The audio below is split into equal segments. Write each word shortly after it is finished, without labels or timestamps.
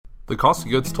The Cost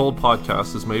of Goods Told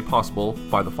podcast is made possible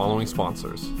by the following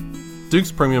sponsors.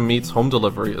 Duke's Premium Meats Home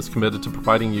Delivery is committed to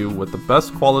providing you with the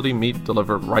best quality meat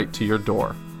delivered right to your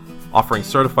door, offering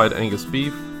certified Angus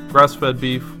beef, grass-fed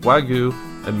beef, Wagyu,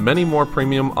 and many more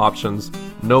premium options.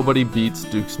 Nobody beats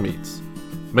Duke's Meats.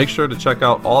 Make sure to check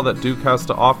out all that Duke has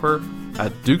to offer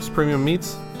at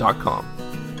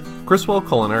dukespremiummeats.com. Criswell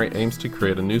Culinary aims to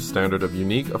create a new standard of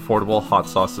unique, affordable hot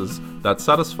sauces that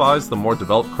satisfies the more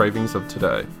developed cravings of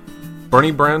today.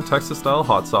 Bernie Brand Texas-style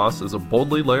hot sauce is a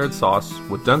boldly layered sauce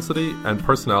with density and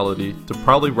personality to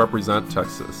proudly represent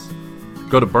Texas.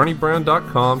 Go to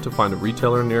BernieBrand.com to find a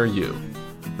retailer near you.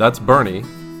 That's Bernie,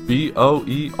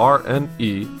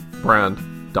 B-O-E-R-N-E,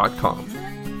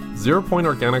 brand.com. 0 Point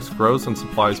Organics grows and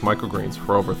supplies microgreens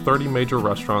for over 30 major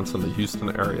restaurants in the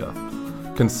Houston area.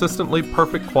 Consistently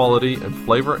perfect quality in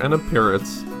flavor and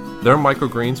appearance, their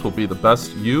microgreens will be the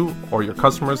best you or your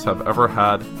customers have ever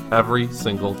had every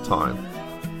single time.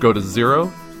 Go to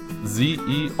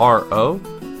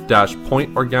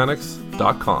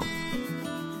zero-pointorganics.com.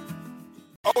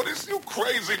 Oh, this you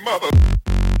crazy mother...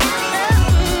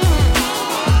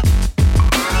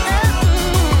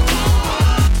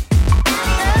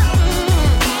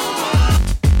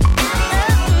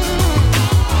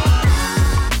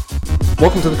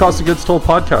 Welcome to the Cost of Goods Told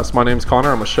podcast. My name's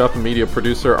Connor. I'm a chef and media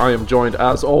producer. I am joined,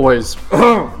 as always...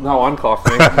 now I'm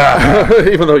coughing,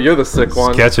 even though you're the sick one.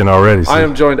 It's catching already. I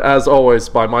am joined, as always,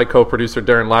 by my co-producer,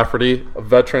 Darren Lafferty, a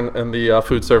veteran in the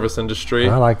food service industry.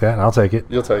 I like that. I'll take it.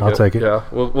 You'll take it. I'll take it. Yeah,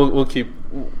 we'll keep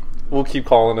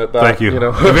calling it that. Thank you. know?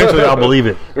 Eventually, I'll believe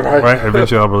it. Right.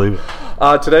 Eventually, I'll believe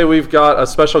it. Today, we've got a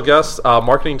special guest,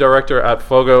 marketing director at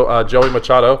Fogo, Joey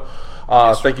Machado.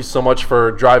 Thank you so much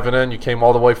for driving in. You came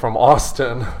all the way from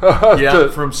Austin.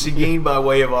 From Seguin by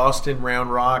way of Austin,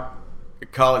 Round Rock,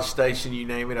 College Station, you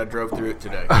name it. I drove through it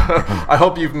today. I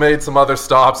hope you've made some other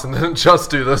stops and didn't just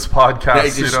do this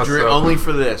podcast. Only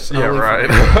for this. Yeah, only right.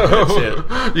 That's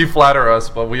it. You flatter us,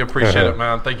 but we appreciate it,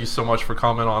 man. Thank you so much for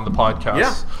coming on the podcast.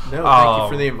 Yeah. No, thank you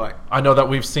for the invite. I know that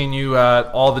we've seen you at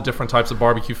all the different types of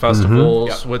barbecue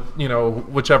festivals with,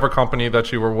 whichever company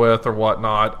that you were with or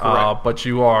whatnot. But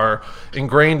you are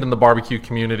ingrained in the barbecue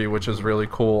community, which is really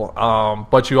cool.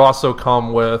 But you also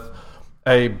come with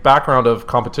a background of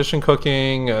competition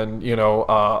cooking and,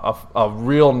 a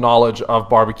real knowledge of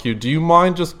barbecue. Do you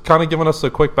mind just kind of giving us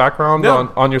a quick background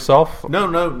on yourself? No,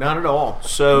 not at all.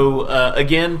 So,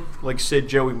 again, like I said,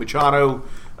 Joey Machado,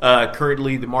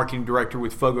 currently the marketing director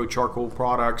with Fogo Charcoal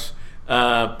Products.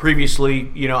 Previously,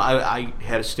 I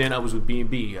had a stint. I was with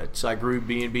B&B. So I grew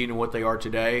B&B into what they are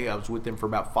today. I was with them for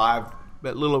about a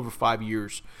little over 5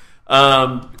 years.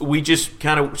 We just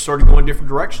kind of started going different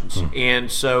directions.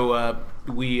 And so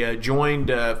we joined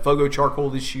Fogo Charcoal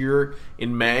this year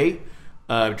in May,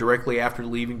 directly after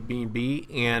leaving B&B.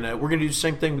 And we're going to do the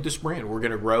same thing with this brand. We're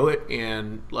going to grow it,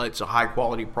 and it's a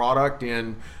high-quality product.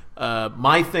 And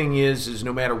my thing is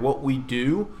no matter what we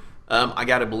do, I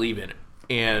got to believe in it.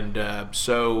 And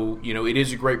so, it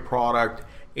is a great product.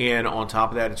 And on top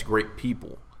of that, it's great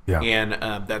people. Yeah.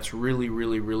 And that's really,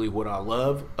 really, really what I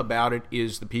love about it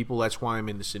is the people. That's why I'm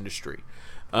in this industry.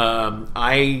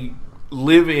 I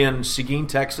live in Seguin,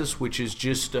 Texas, which is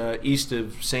just east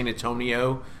of San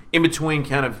Antonio, in between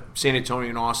kind of San Antonio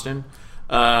and Austin.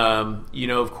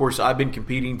 Of course, I've been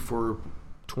competing for a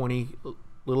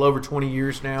little over 20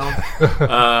 years now.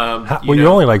 You're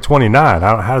only like 29.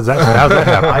 How's that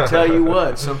happen? I tell you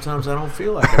what, sometimes I don't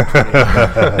feel like I'm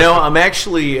 29. No,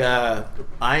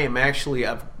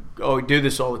 I do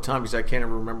this all the time because I can't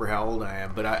even remember how old I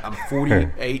am, but I'm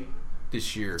 48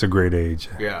 this year. It's a great age.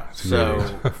 Yeah, so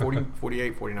 40,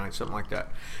 48, 49, something like that.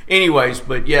 Anyways,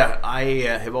 but yeah, I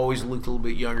have always looked a little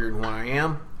bit younger than what I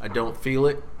am. I don't feel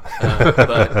it, but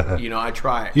I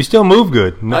try it. You still move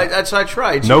good. I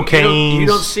try. No canes. You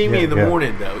don't see me in the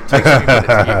morning though. It takes me a minute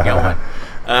to get going.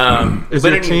 Is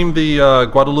your team the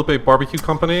Guadalupe Barbecue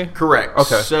Company? Correct.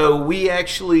 Okay. So we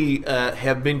actually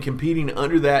have been competing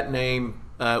under that name.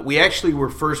 We actually were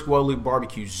first Guadalupe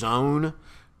Barbecue Zone.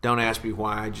 Don't ask me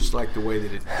why. I just like the way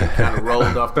that it kind of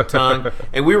rolled off the tongue.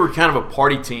 And we were kind of a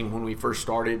party team when we first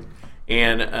started.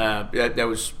 And that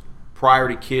was prior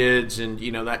to kids and,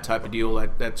 that type of deal.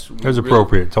 That's really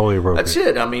appropriate. Totally appropriate. That's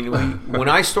it. I mean, when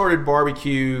I started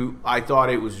barbecue, I thought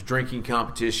it was a drinking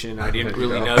competition. I didn't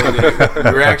really know that we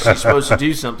were actually supposed to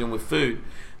do something with food.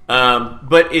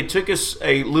 But it took us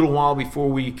a little while before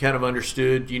we kind of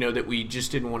understood, that we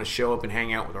just didn't want to show up and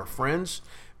hang out with our friends,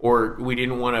 or we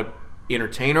didn't want to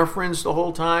entertain our friends the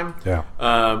whole time. Yeah.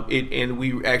 And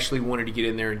we actually wanted to get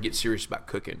in there and get serious about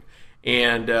cooking.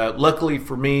 And luckily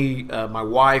for me, my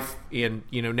wife, and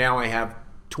now I have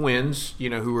twins,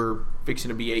 who are fixing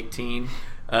to be 18.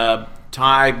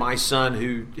 Ty, my son,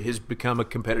 who has become a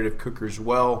competitive cooker as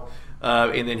well.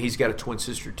 And then he's got a twin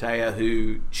sister, Taya,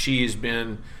 who she has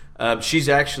been she's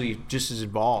actually just as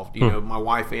involved. My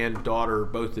wife and daughter are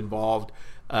both involved.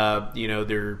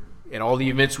 They're at all the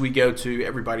events we go to.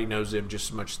 Everybody knows them just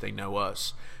as much as they know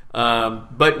us.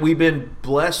 But we've been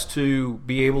blessed to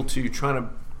be able to try to,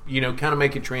 kind of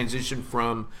make a transition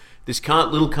from this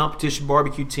little competition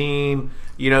barbecue team,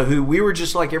 who we were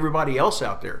just like everybody else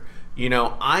out there.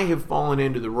 I have fallen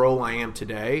into the role I am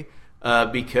today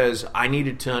because I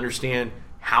needed to understand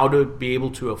how to be able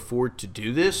to afford to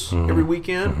do this every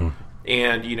weekend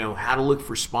and, how to look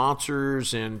for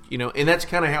sponsors and that's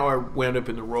kind of how I wound up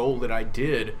in the role that I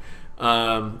did.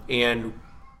 And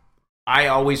I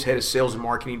always had a sales and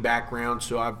marketing background,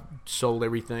 so I've sold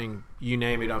everything, you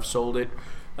name it, I've sold it.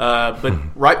 But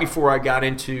right before I got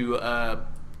into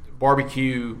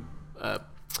barbecue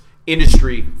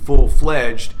industry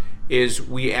full-fledged is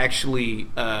we actually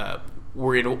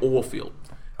were in an oil field.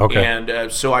 Okay.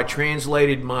 And so I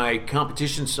translated my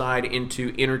competition side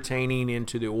into entertaining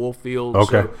into the oil field.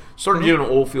 Okay. So started doing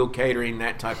oil field catering,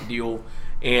 that type of deal.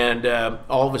 And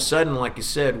all of a sudden, like I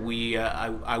said,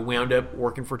 I wound up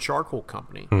working for a charcoal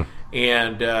company.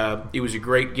 And it was a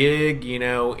great gig,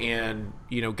 and,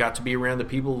 got to be around the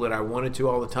people that I wanted to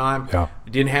all the time. Yeah. I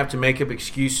didn't have to make up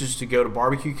excuses to go to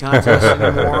barbecue contests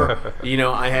anymore.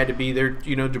 I had to be there,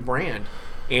 to brand.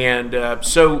 And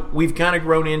so we've kind of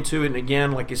grown into it. And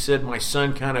again, like I said, my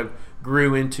son kind of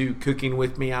grew into cooking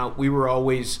with me. We were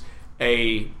always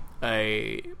a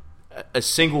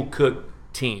single cook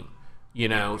team,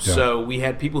 Yeah. So we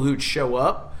had people who'd show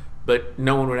up, but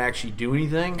no one would actually do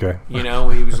anything. Okay.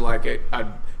 He was like,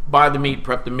 I'd buy the meat,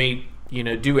 prep the meat,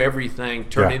 do everything,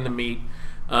 turn in the meat.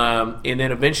 And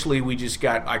then eventually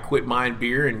I quit buying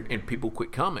beer and people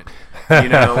quit coming,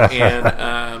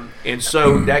 and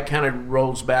so that kind of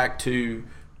rolls back to,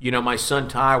 my son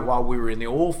Ty, while we were in the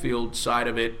oil field side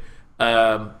of it,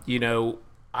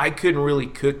 I couldn't really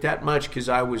cook that much because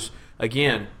I was,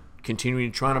 again,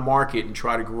 continuing to try to market and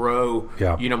try to grow,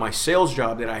 my sales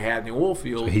job that I had in the oil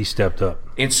field. So he stepped up.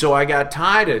 And so I got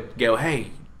Ty to go,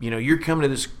 hey, you're coming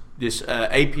to this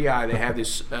API. They have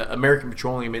this American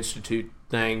Petroleum Institute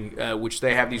thing, which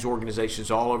they have these organizations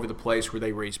all over the place where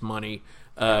they raise money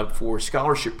for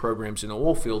scholarship programs in the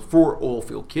oil field for oil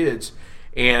field kids.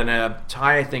 And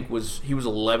Ty, I think, he was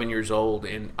 11 years old,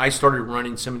 and I started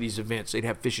running some of these events. They'd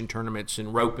have fishing tournaments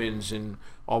and rope-ins and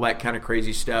all that kind of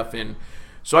crazy stuff. And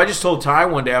so I just told Ty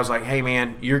one day, I was like, hey,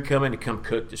 man, you're coming to come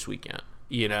cook this weekend,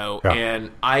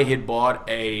 And I had bought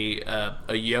a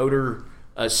Yoder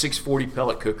 640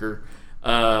 pellet cooker,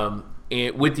 and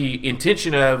with the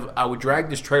intention of I would drag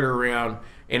this trailer around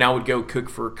and I would go cook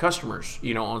for customers,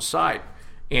 on site.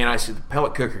 And I said, the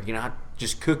pellet cooker, I'd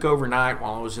just cook overnight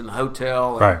while I was in the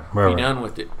hotel and be done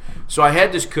with it. So I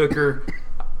had this cooker.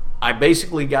 I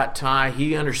basically got Ty.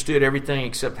 He understood everything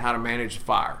except how to manage the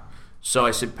fire. So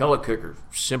I said, pellet cooker,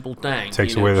 simple thing.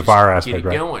 Takes away the fire aspect,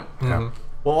 get it going. Yeah.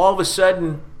 Well, all of a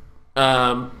sudden,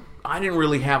 I didn't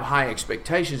really have high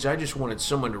expectations. I just wanted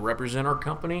someone to represent our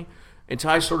company. And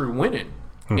Ty started winning.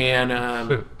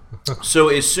 And so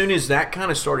as soon as that kind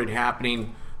of started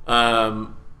happening,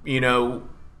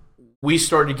 we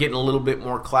started getting a little bit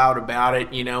more clout about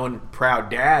it, and Proud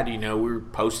Dad, we were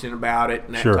posting about it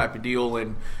and that type of deal.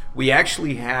 And we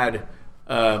actually had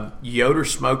Yoder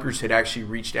Smokers had actually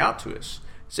reached out to us.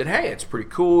 Said, hey, it's pretty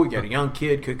cool. You got a young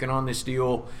kid cooking on this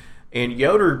deal. And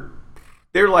Yoder,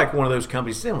 they're like one of those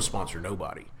companies, they don't sponsor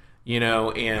nobody.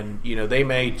 They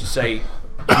may say,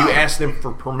 you ask them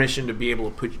for permission to be able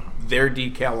to put their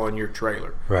decal on your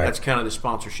trailer. Right. That's kind of the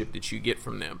sponsorship that you get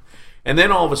from them. And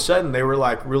then all of a sudden they were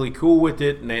like really cool with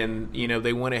it, and then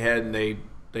they went ahead and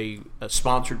they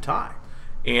sponsored Ty.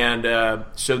 And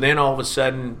so then all of a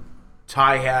sudden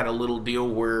Ty had a little deal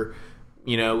where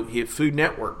he had Food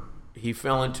Network. He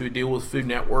fell into a deal with Food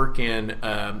Network, and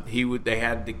they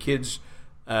had the kids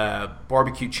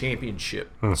barbecue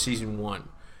championship season 1.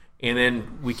 And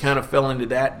then we kind of fell into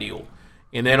that deal.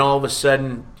 And then all of a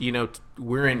sudden,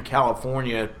 we're in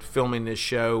California filming this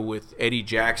show with Eddie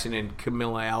Jackson and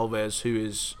Camila Alves, who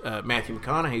is Matthew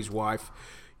McConaughey's wife.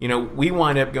 We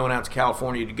wind up going out to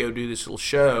California to go do this little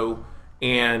show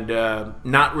and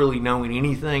not really knowing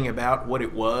anything about what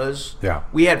it was. Yeah.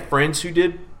 We had friends who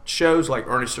did shows like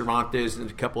Ernest Cervantes and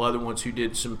a couple other ones who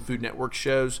did some Food Network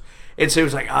shows. And so it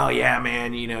was like, oh, yeah,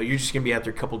 man, you're just going to be out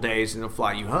there a couple days and they'll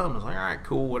fly you home. I was like, all right,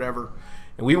 cool, whatever.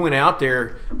 And we went out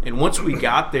there, and once we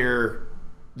got there,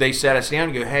 they sat us down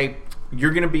and go, hey,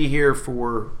 you're going to be here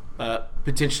for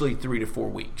potentially 3 to 4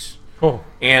 weeks.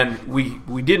 And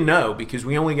we didn't know because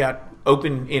we only got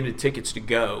open-ended tickets to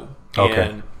go. Okay.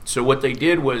 And so what they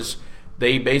did was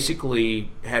they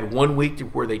basically had 1 week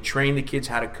where they trained the kids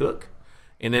how to cook,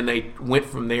 and then they went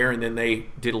from there, and then they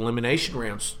did elimination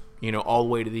rounds, all the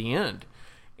way to the end.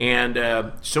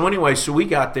 And so anyway, so we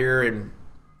got there, and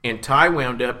Ty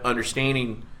wound up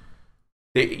understanding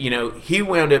that, he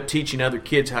wound up teaching other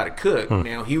kids how to cook.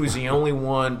 Now, he was the only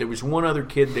one. There was one other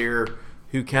kid there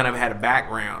who kind of had a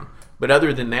background. But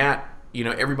other than that,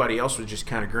 everybody else was just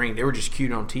kind of green. They were just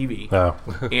cute on TV. Oh.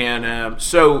 And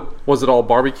so... Was it all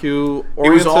barbecue oriented? It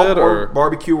was all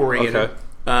barbecue oriented. Okay.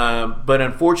 But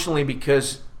unfortunately,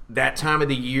 because that time of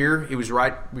the year, it was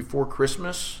right before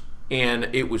Christmas, and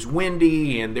it was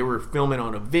windy, and they were filming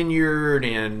on a vineyard,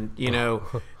 and,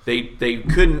 they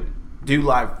couldn't do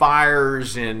live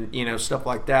fires and, stuff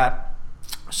like that.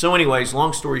 So anyways,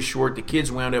 long story short, the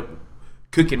kids wound up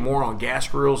cooking more on gas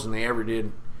grills than they ever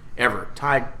did.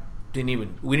 Ty we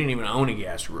didn't even own a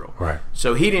gas grill. Right.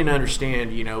 So he didn't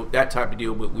understand, that type of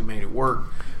deal, but we made it work.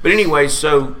 But anyway,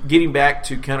 so getting back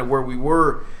to kind of where we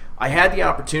were, I had the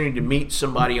opportunity to meet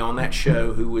somebody on that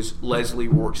show who was Leslie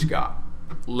Rourke Scott.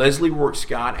 Leslie Rourke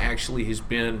Scott actually has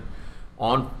been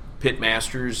on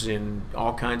Pitmasters and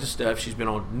all kinds of stuff. She's been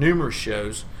on numerous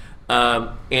shows.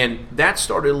 And that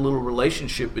started a little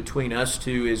relationship between us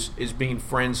two as being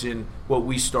friends in what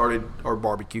we started our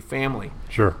barbecue family.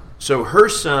 Sure. So her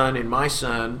son and my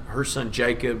son, her son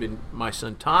Jacob and my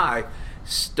son Ty,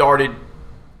 started,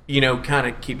 kind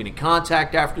of keeping in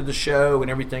contact after the show and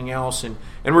everything else. And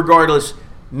regardless,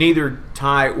 neither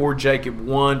Ty or Jacob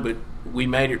won, but we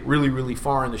made it really, really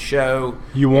far in the show.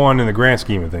 You won in the grand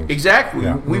scheme of things. Exactly.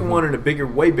 Yeah. We won in a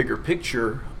way bigger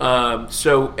picture.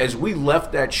 So as we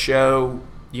left that show,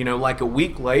 like a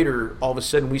week later, all of a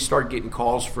sudden we started getting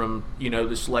calls from,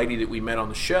 this lady that we met on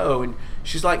the show. And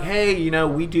she's like, hey,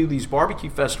 we do these barbecue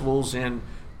festivals, and,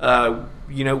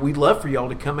 we'd love for y'all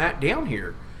to come down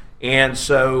here. And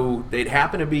so it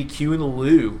happened to be Q in the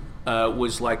Lou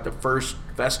was like the first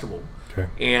festival. Okay.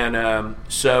 And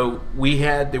so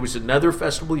there was another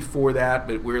festival before that,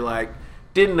 but we were like,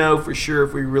 didn't know for sure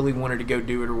if we really wanted to go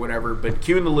do it or whatever. But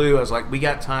Q in the Lou, I was like, we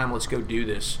got time, let's go do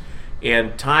this.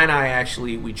 And Ty and I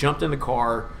we jumped in the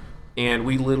car, and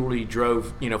we literally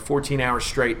drove, 14 hours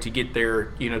straight to get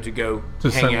there, to go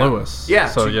to hang St. out. Louis. Yeah.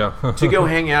 So, to go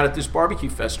hang out at this barbecue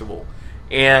festival.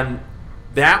 And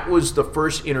that was the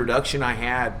first introduction I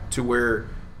had to where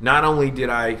not only did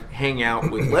I hang out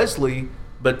with Leslie,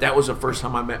 but that was the first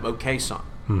time I met Mo Kason.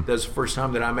 That was the first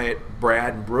time that I met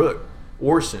Brad and Brooke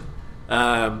Orson,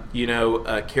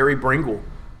 Carrie Bringle.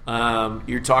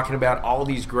 You're talking about all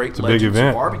these great legends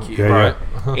of barbecue. Okay, right.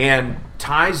 And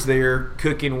Ty's there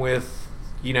cooking with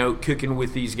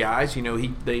these guys.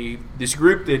 This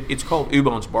group that it's called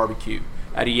Ubon's Barbecue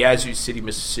out of Yazoo City,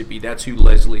 Mississippi. That's who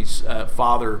Leslie's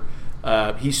father.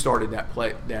 He started that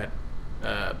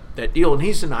deal, and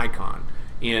he's an icon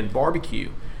in barbecue.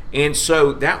 And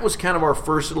so that was kind of our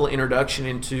first little introduction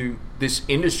into this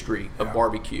industry of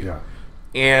barbecue. Yeah.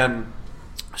 And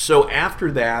so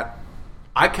after that,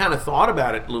 I kind of thought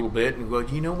about it a little bit and go,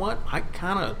 you know what? I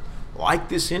kind of like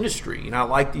this industry, and I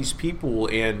like these people.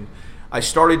 And I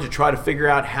started to try to figure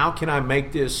out how can I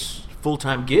make this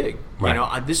full-time gig.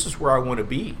 Right. This is where I want to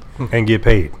be. And get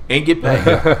paid.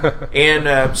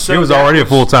 And so it was already a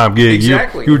full-time gig.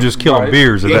 Exactly. You were just killing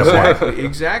beers at that point.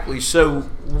 Exactly. So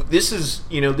this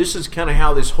is kind of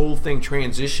how this whole thing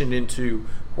transitioned into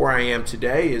where I am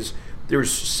today. Is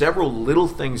there's several little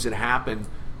things that happened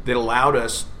that allowed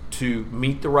us to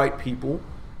meet the right people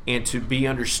and to be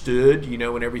understood,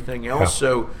 and everything else. Yeah.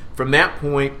 So from that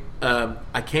point,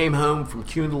 I came home from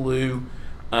Q in the Lou.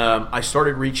 I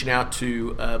started reaching out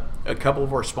to a couple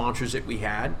of our sponsors that we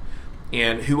had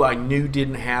and who I knew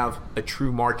didn't have a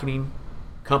true marketing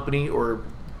company or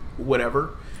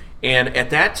whatever. And at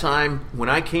that time, when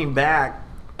I came back,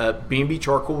 B&B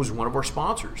Charcoal was one of our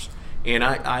sponsors. And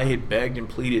I had begged and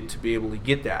pleaded to be able to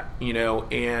get that,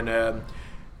 and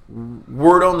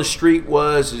word on the street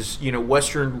was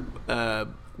Western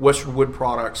Wood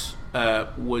Products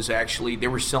was actually, they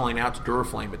were selling out to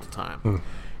Duraflame at the time.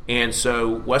 And so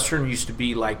Western used to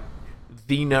be like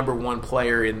the number one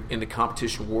player in the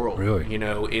competition world. Really?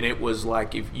 And it was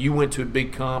like if you went to a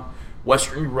big comp,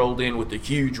 Western rolled in with a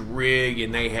huge rig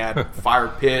and they had fire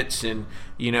pits and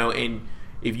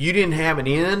if you didn't have an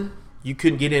in, you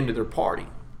couldn't get into their party,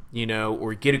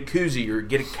 or get a koozie or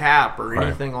get a cap or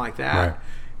anything like that. Right.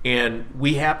 And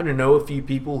we happen to know a few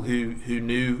people who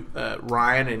knew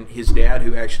Ryan and his dad,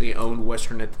 who actually owned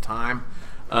Western at the time.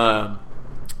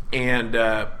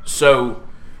 So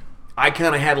I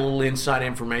kind of had a little inside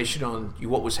information on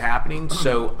what was happening,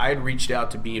 so I had reached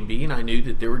out to B&B, and I knew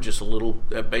that they were just a little,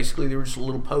 basically they were just a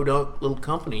little podunk little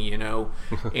company,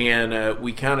 and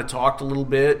we kind of talked a little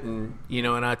bit, and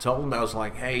and I told them, I was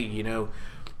like, hey,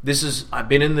 I've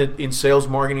been in sales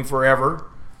marketing forever.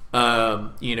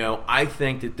 I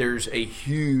think that there's a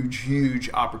huge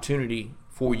opportunity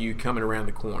for you coming around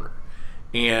the corner.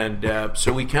 And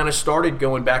so we kind of started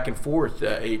going back and forth.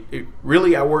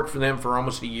 Really, I worked for them for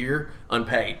almost a year,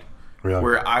 unpaid,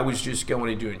 where I was just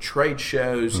going and doing trade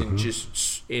shows and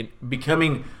just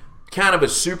becoming kind of a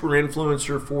super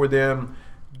influencer for them,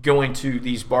 going to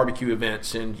these barbecue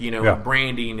events and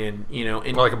branding and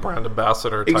and like a brand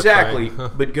ambassador type exactly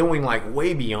thing. But going like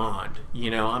way beyond.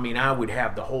 I would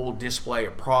have the whole display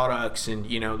of products and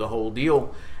the whole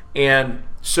deal. And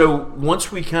so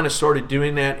once we kind of started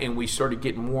doing that and we started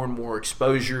getting more and more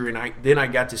exposure, and I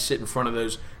got to sit in front of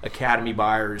those Academy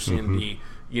buyers and the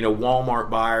Walmart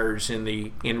buyers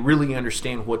and really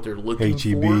understand what they're looking for.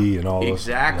 H-E-B and all those.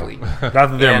 Exactly. Yeah.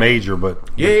 Not that they're major, but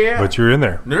but you're in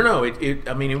there. No.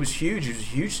 It was huge. It was a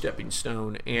huge stepping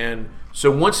stone. And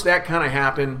so once that kind of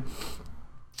happened,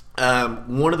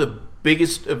 one of the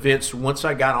biggest events once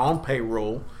I got on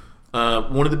payroll.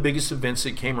 One of the biggest events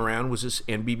that came around was this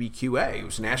NBBQA. It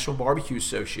was National Barbecue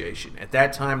Association. At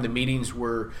that time, the meetings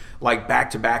were like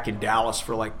back-to-back in Dallas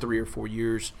for like 3 or 4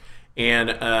 years.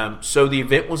 And so the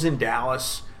event was in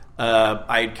Dallas.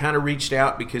 I had kind of reached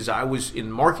out because I was in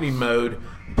marketing mode.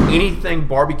 Anything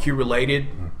barbecue-related,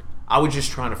 I was just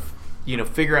trying to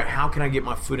figure out how can I get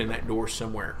my foot in that door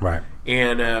somewhere. Right.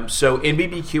 And so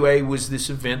NBBQA was this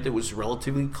event that was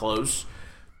relatively close.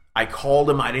 I called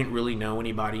them. I didn't really know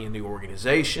anybody in the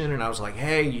organization, and I was like,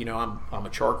 "Hey, I'm a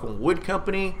charcoal and wood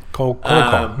company. Cold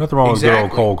call. Nothing wrong with a good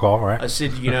old cold call, right?" I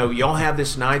said, y'all have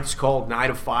this night. It's called Night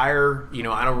of Fire.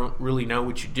 I don't really know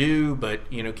what you do,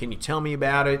 but can you tell me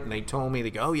about it? And they told me,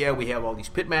 they go, "Oh yeah, we have all these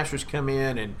pitmasters come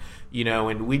in, and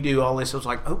and we do all this." I was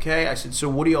like, "Okay." I said, "So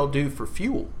what do y'all do for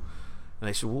fuel?" And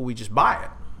they said, "Well, we just buy it."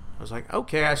 I was like,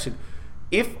 "Okay." I said,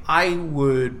 "If I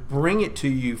would bring it to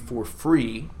you for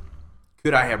free,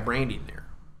 could I have branding there?"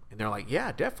 And they're like,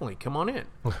 "Yeah, definitely. Come on in."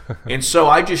 And so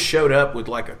I just showed up with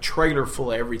like a trailer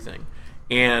full of everything.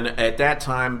 And at that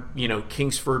time,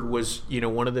 Kingsford was, they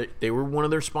were one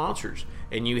of their sponsors.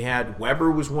 And you had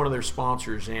Weber was one of their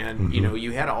sponsors. And,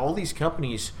 you had all these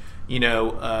companies,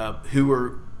 who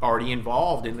were already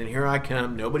involved. And then here I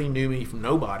come. Nobody knew me from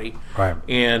nobody. Right.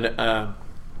 And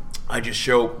I just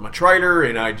show up with my trailer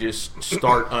and I just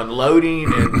start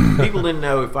unloading. And people didn't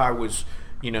know if I was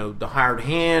the hired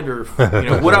hand or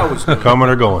what I was doing. Coming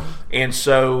or going. And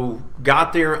so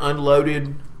got there,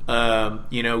 unloaded,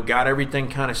 got everything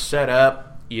kind of set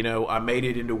up. I made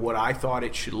it into what I thought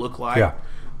it should look like. Yeah.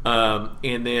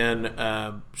 And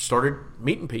then started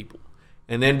meeting people.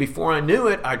 And then before I knew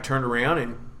it, I turned around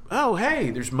and, oh, hey,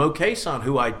 there's Mo Cason,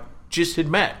 who I just had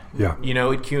met. Yeah.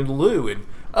 At Q&Lou. And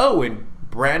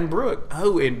Brad and Brooke.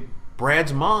 Oh, and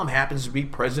Brad's mom happens to be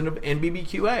president of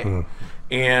NBBQA.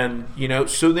 And,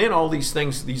 so then all these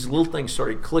things, these little things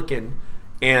started clicking.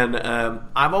 And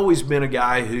I've always been a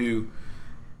guy who,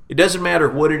 it doesn't matter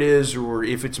what it is or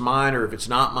if it's mine or if it's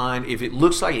not mine. If it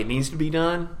looks like it needs to be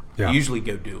done, I usually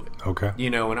go do it. Okay.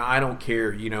 And I don't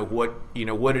care,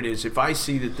 what it is. If I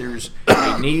see that there's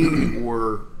a need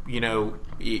or,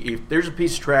 if there's a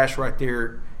piece of trash right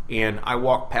there and I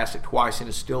walk past it twice and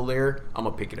it's still there, I'm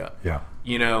going to pick it up. Yeah.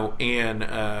 And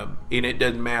it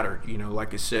doesn't matter.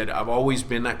 Like I said, I've always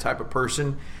been that type of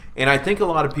person. And I think a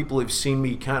lot of people have seen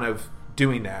me kind of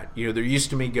doing that. They're used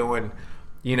to me going,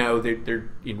 they're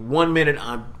in 1 minute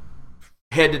I'm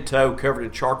head to toe covered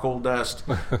in charcoal dust,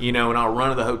 and I'll run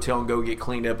to the hotel and go get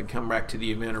cleaned up and come back to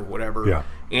the event or whatever. Yeah.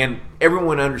 And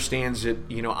everyone understands that,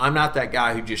 I'm not that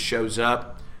guy who just shows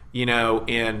up,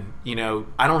 and,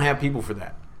 I don't have people for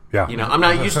that. Yeah. I'm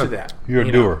not used to that. You're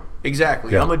a doer.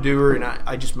 Exactly. Yeah. I'm a doer, and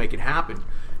I just make it happen.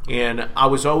 And I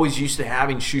was always used to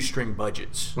having shoestring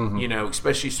budgets,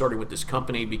 especially starting with this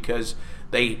company because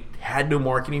they had no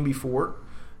marketing before.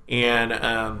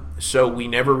 And so we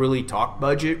never really talked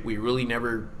budget. We really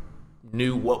never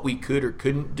knew what we could or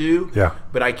couldn't do. Yeah.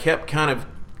 But I kept kind of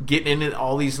getting into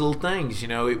all these little things.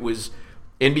 It was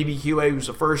NBBQA was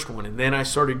the first one. And then I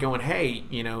started going, hey,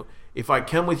 if I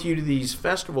come with you to these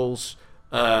festivals,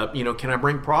 can I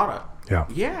bring product? Yeah.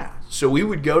 Yeah. So we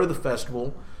would go to the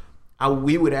festival.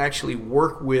 We would actually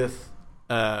work with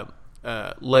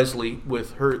Leslie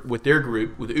with their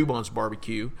group with Ubon's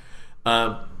Barbecue,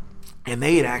 and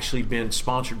they had actually been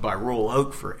sponsored by Royal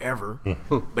Oak forever.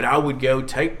 But I would go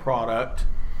take product.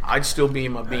 I'd still be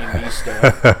in my B&B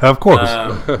stuff. Of course.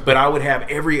 But I would have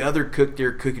every other cook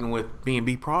there cooking with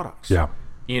B&B products. Yeah.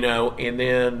 And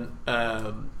then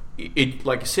it,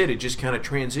 like I said, it just kind of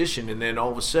transitioned. And then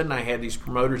all of a sudden I had these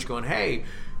promoters going, hey,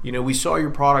 we saw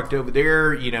your product over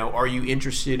there. Are you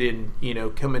interested in,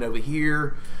 coming over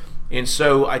here? And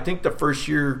so I think the first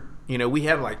year, we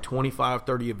had like 25,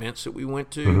 30 events that we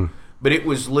went to. Mm-hmm. But it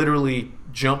was literally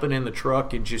jumping in the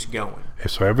truck and just going.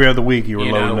 So every other week you were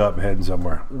loading up and heading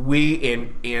somewhere.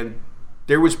 And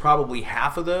there was probably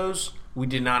half of those we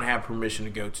did not have permission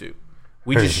to go to.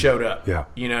 We just showed up. Yeah.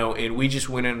 And we just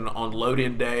went in on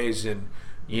load-in days and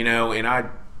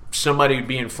somebody would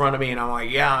be in front of me and I'm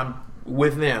like, yeah, I'm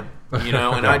with them.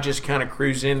 And I'd just kind of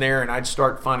cruise in there and I'd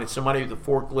start finding somebody with a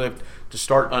forklift to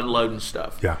start unloading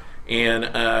stuff. Yeah. And,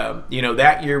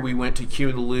 that year we went to Q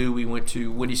of the Lou, we went to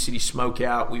Windy City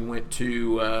Smokeout, we went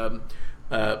to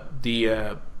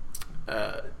the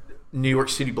New York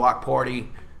City Block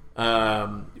Party,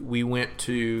 we went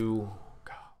to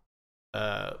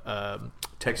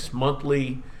Texas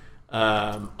Monthly.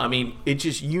 It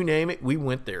just, you name it, we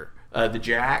went there. The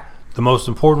Jack. The most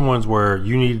important ones were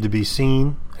you needed to be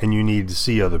seen and you needed to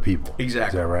see other people.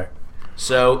 Exactly. Is that right?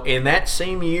 So in that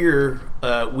same year,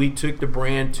 we took the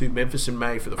brand to Memphis in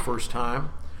May for the first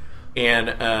time, and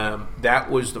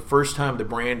that was the first time the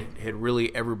brand had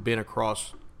really ever been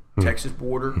across Texas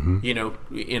border, in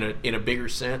a bigger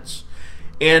sense,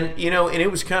 and and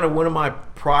it was kind of one of my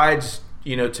prides,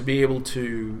 to be able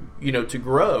to to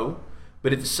grow,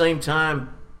 but at the same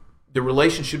time, the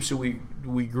relationships that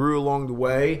we grew along the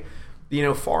way,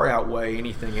 far outweigh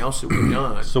anything else that we've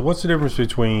done. So what's the difference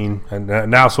between,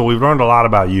 so we've learned a lot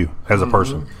about you as a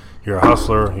person. You're a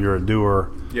hustler, you're a doer.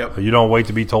 Yep. You don't wait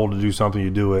to be told to do something, you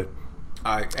do it.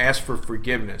 I ask for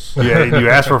forgiveness. Yeah, you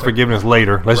ask for forgiveness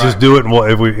later. Let's just do it, and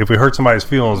if we hurt somebody's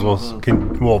feelings,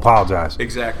 we'll apologize.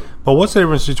 Exactly. But what's the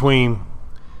difference between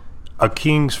a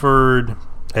Kingsford,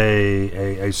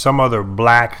 a some other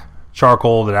black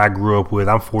charcoal that I grew up with?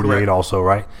 I'm 48 Correct. Also,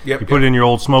 right? Yep. You put it in your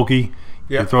old Smoky.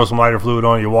 Yep. You throw some lighter fluid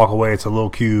on it, you walk away, it's a little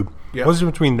cube. Yep. What's the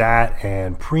difference between that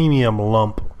and premium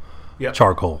lump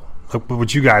charcoal,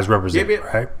 which you guys represent,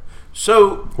 right?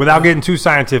 So, without getting too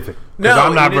scientific, because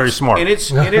I'm not very smart. And it's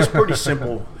pretty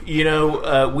simple.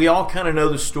 We all kind of know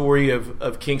the story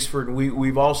of Kingsford, and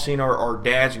we've all seen our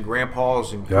dads and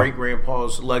grandpas and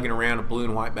great-grandpas lugging around a blue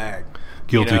and white bag.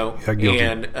 Guilty. Guilty.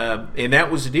 And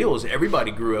that was the deal, is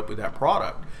everybody grew up with that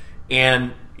product.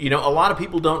 And, a lot of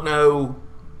people don't know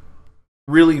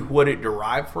really what it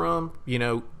derived from.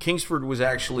 Kingsford was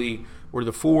actually, where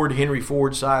the Henry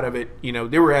Ford side of it,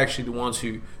 they were actually the ones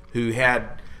who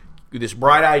had this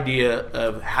bright idea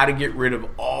of how to get rid of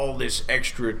all this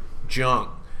extra junk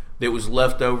that was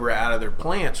left over out of their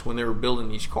plants when they were building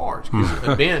these cars.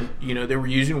 Because then, they were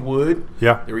using wood,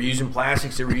 they were using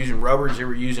plastics, they were using rubbers, they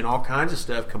were using all kinds of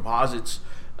stuff, composites,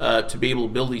 to be able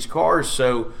to build these cars.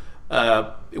 So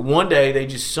one day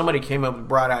somebody came up with a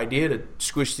bright idea to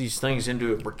squish these things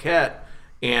into a briquette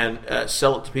and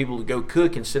sell it to people to go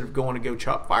cook instead of going to go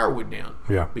chop firewood down.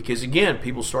 Yeah. Because again,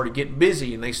 people started getting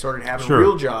busy and they started having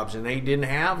real jobs, and they didn't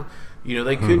have,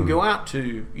 they couldn't go out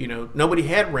to, nobody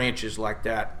had ranches like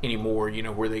that anymore,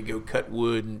 where they go cut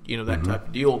wood and, that type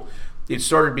of deal. It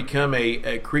started to become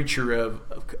a creature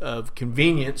of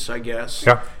convenience, I guess.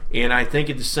 Yeah. And I think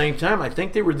at the same time, I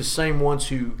think they were the same ones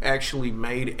who actually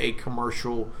made a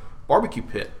commercial barbecue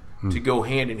pit to go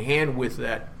hand in hand with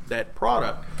that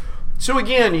product. So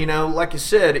again, like I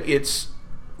said, it's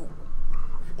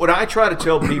what I try to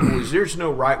tell people is there's no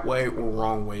right way or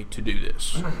wrong way to do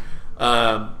this.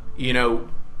 Wagyu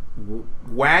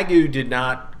did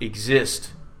not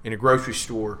exist in a grocery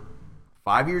store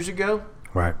 5 years ago.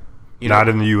 Right. Not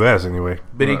in the U.S. anyway.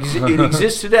 But it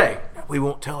exists today. We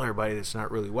won't tell everybody that's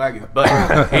not really Wagyu.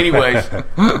 But anyways.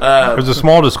 There's a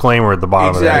small disclaimer at the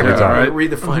bottom of that. Exactly. Right? Read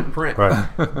the fine print. Right.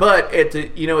 But at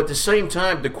the same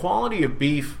time, the quality of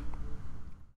beef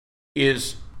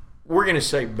is, we're going to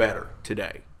say, better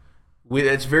today.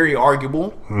 It's very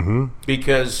arguable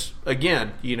because,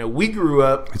 again, we grew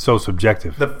up. It's so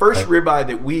subjective. The first ribeye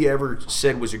that we ever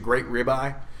said was a great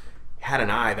ribeye had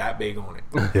an eye that big on it.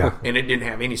 Yeah. And it didn't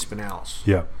have any spinalis.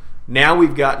 Yeah. Now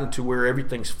we've gotten to where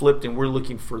everything's flipped and we're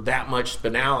looking for that much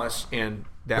spinalis and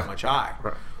that much eye.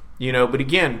 Right. But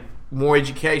again, more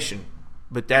education.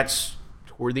 But that's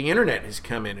where the internet has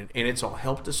come in, and it's all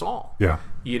helped us all. Yeah.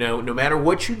 No matter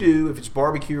what you do, if it's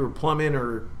barbecue or plumbing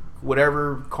or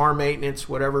whatever, car maintenance,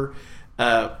 whatever,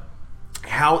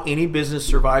 how any business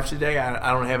survives today,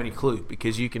 I don't have any clue,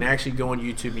 because you can actually go on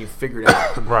YouTube and you figure it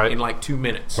out in like 2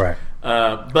 minutes. Right.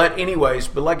 But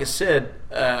like I said,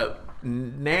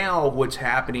 now what's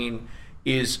happening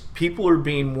is people are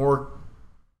being more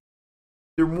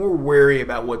wary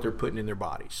about what they're putting in their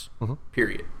bodies,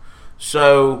 period.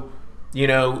 So,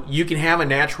 you can have a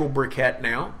natural briquette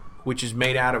now, which is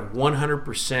made out of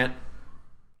 100%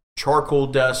 charcoal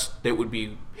dust that would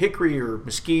be hickory or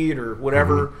mesquite or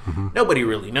whatever. Nobody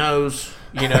really knows,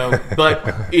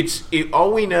 but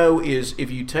all we know is if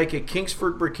you take a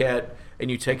Kingsford briquette and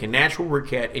you take a natural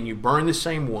briquette and you burn the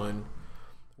same one,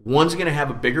 one's going to have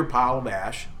a bigger pile of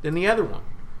ash than the other one.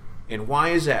 And why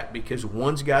is that? Because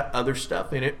one's got other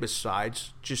stuff in it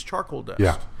besides just charcoal dust.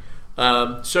 Yeah.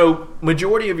 So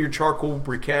majority of your charcoal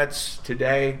briquettes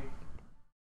today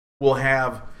will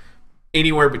have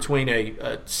anywhere between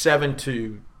a 7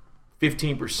 to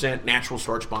 15% natural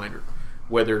starch binder.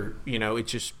 Whether,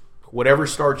 it's just whatever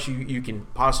starch you can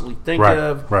possibly think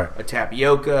of, a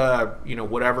tapioca,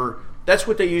 whatever. That's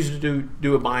what they use to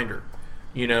do a binder.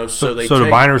 So the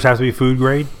binders have to be food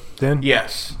grade then?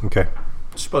 Yes. Okay.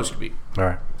 It's supposed to be. All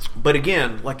right. But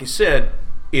again, like I said,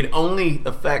 it only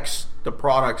affects the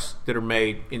products that are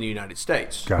made in the United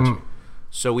States. Gotcha.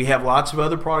 So we have lots of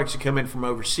other products that come in from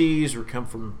overseas or come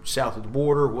from south of the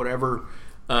border, whatever.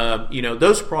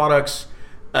 Those products,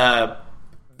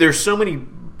 there's so many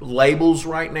labels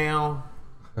right now,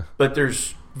 but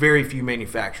there's very few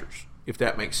manufacturers, if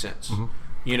that makes sense.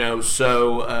 Our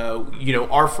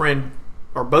friend,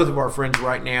 or both of our friends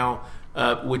right now,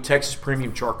 with Texas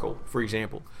Premium Charcoal, for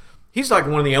example, he's like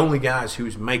one of the only guys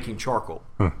who's making charcoal.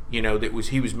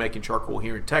 He was making charcoal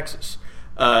here in Texas.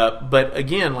 But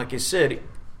again, like I said,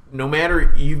 no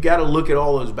matter, you've got to look at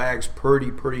all those bags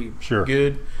pretty sure.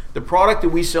 good. The product that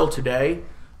we sell today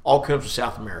all comes from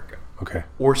South America. Okay.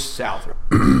 Or South.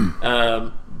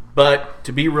 But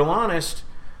to be real honest,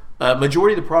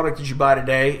 majority of the product that you buy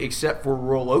today, except for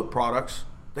Royal Oak products,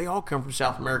 they all come from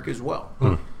South America as well.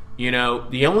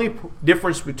 The only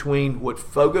difference between what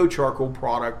Fogo charcoal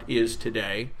product is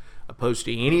today, opposed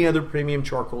to any other premium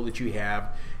charcoal that you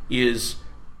have, is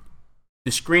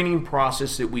the screening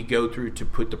process that we go through to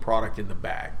put the product in the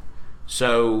bag.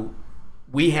 So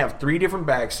we have 3 different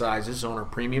bag sizes on our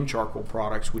premium charcoal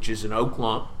products, which is an oak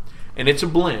lump, and it's a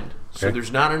blend. So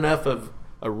there's not enough of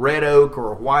a red oak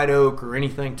or a white oak or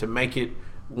anything to make it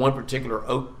one particular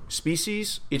oak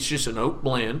species. It's just an oak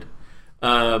blend.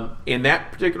 In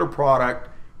that particular product,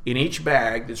 in each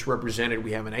bag that's represented,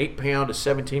 we have an 8-pound, a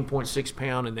 17.6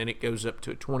 pound, and then it goes up to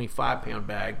a 25-pound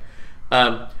bag.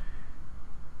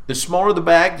 The smaller the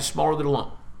bag, the smaller the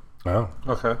lump. Oh,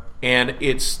 okay. And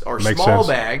it's our Makes small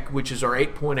sense. bag, which is our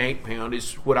 8.8 pound,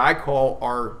 is what I call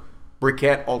our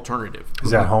briquette alternative.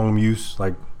 Is that home use,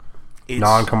 like It's-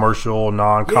 non-commercial,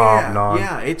 non-comp,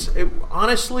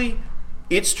 honestly,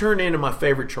 it's turned into my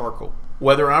favorite charcoal.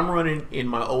 Whether I'm running in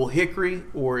my old hickory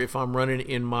or if I'm running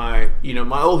in my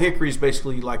old hickory is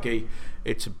basically like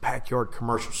it's a backyard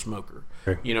commercial smoker,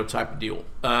 type of deal.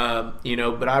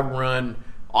 But I run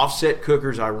offset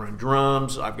cookers, I run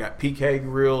drums, I've got PK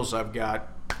grills, I've got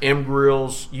M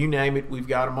grills, you name it, we've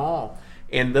got them all.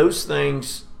 And those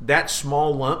things, that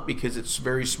small lump, because it's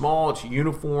very small, it's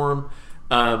uniform,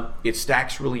 it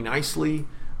stacks really nicely.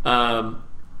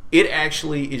 It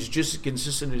actually is just as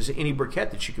consistent as any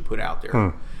briquette that you could put out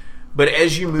there. But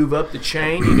as you move up the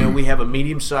chain, we have a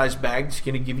medium-sized bag that's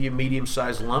going to give you a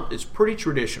medium-sized lump. It's pretty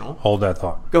traditional. Hold that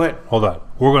thought. Go ahead. Hold on.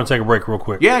 We're going to take a break real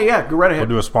quick. Yeah, go right ahead.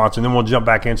 We'll do a sponsor, and then we'll jump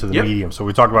back into the medium. So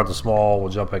we talked about the small.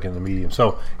 We'll jump back into the medium.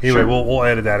 So anyway, we'll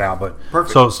edit that out. But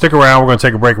Perfect. So stick around. We're going to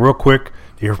take a break real quick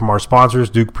to hear from our sponsors,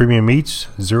 Duke Premium Meats,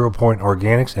 0 Point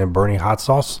Organics, and Bernie Hot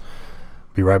Sauce.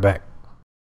 Be right back.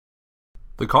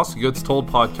 The Cost of Goods Told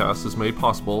podcast is made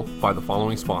possible by the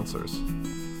following sponsors.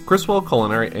 Criswell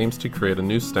Culinary aims to create a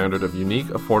new standard of unique,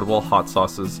 affordable hot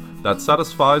sauces that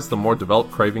satisfies the more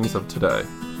developed cravings of today.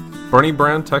 Bernie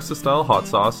Brand Texas-style hot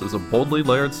sauce is a boldly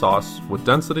layered sauce with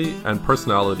density and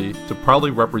personality to proudly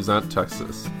represent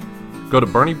Texas. Go to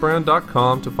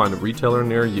BernieBrand.com to find a retailer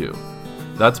near you.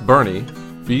 That's Bernie,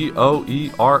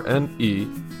 B-O-E-R-N-E,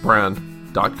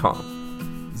 brand.com.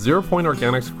 0 Point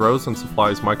Organics grows and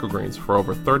supplies microgreens for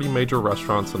over 30 major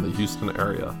restaurants in the Houston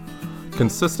area.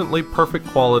 Consistently perfect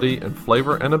quality in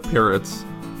flavor and appearance,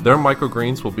 their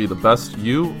microgreens will be the best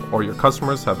you or your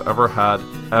customers have ever had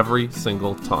every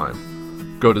single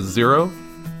time. Go to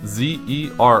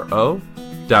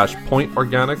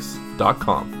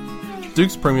pointorganics.com.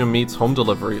 Duke's Premium Meats Home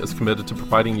Delivery is committed to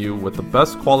providing you with the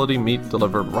best quality meat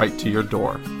delivered right to your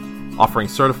door. Offering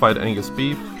certified Angus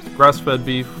beef, grass-fed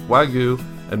beef, Wagyu,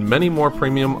 and many more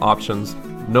premium options,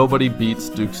 nobody beats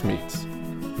Duke's Meats.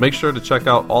 Make sure to check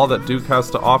out all that Duke has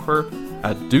to offer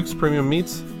at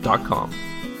dukespremiummeats.com.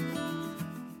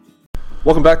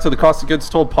 Welcome back to the Cost of Goods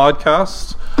Told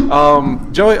podcast.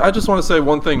 Joey, I just want to say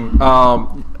one thing.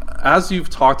 As you've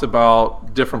talked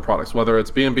about different products, whether it's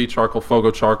B&B charcoal,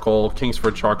 Fogo charcoal,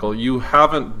 Kingsford charcoal, you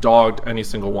haven't dogged any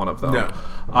single one of them. No.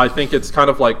 I think it's kind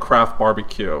of like craft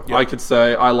barbecue. Yep. I could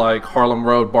say I like Harlem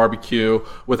Road barbecue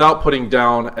without putting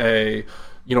down a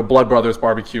Blood Brothers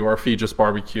barbecue or Fegis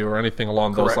barbecue or anything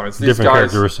along those lines. These different guys,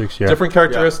 characteristics, yeah. Different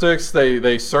characteristics. Yeah.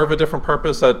 They serve a different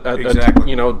purpose at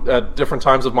different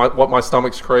times of what my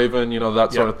stomach's craving,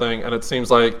 that sort of thing. And it seems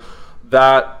like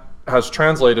that has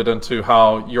translated into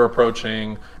how you're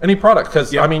approaching any product.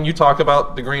 Because, you talk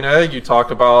about the Green Egg, you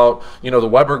talk about, the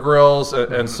Weber grills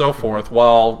and so forth.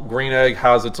 While Green Egg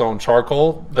has its own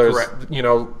charcoal, there's,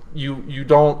 you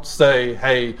don't say,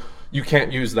 hey, you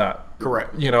can't use that.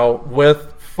 Correct.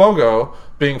 With Fogo,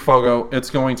 being Fogo, it's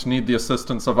going to need the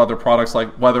assistance of other products, like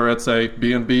whether it's a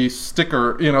B&B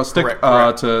sticker,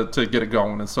 correct. To get it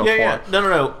going and so forth. Yeah,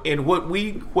 no. And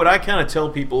what I kind of tell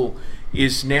people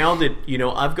is now that,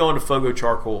 I've gone to Fogo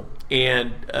Charcoal,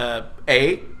 and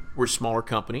A, we're a smaller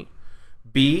company.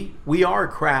 B, we are a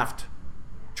craft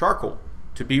charcoal,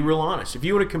 to be real honest. If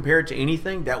you want to compare it to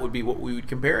anything, that would be what we would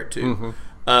compare it to.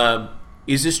 Mm-hmm.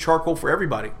 Is this charcoal for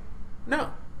everybody?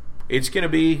 No. It's going to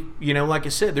be, like I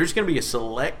said, there's going to be a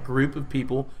select group of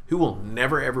people who will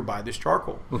never, ever buy this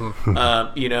charcoal. Mm-hmm.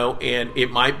 And it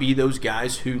might be those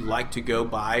guys who like to go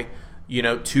buy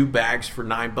 2 bags for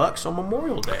 $9 on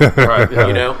Memorial Day. Right,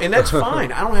 yeah. And that's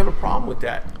fine. I don't have a problem with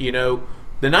that.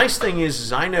 The nice thing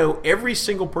is I know every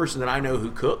single person that I know who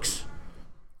cooks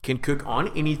can cook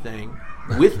on anything,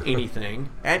 with anything,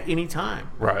 at any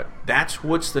time. Right. That's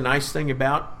what's the nice thing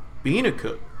about being a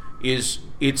cook, is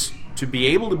it's to be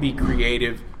able to be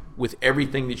creative with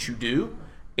everything that you do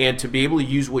and to be able to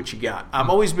use what you got. I've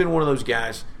always been one of those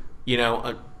guys,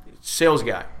 a sales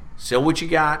guy. Sell what you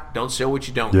got, don't sell what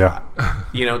you don't got,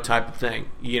 type of thing.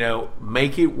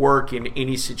 Make it work in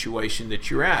any situation that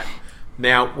you're at.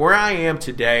 Now, where I am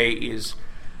today is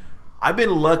I've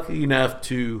been lucky enough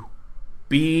to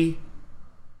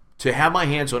have my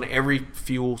hands on every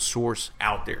fuel source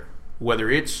out there,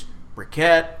 whether it's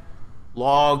briquette,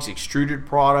 logs, extruded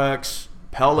products,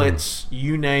 pellets,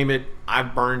 you name it,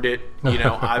 I've burned it.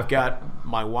 I've got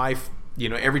my wife,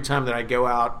 every time that I go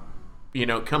out,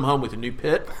 come home with a new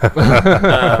pit.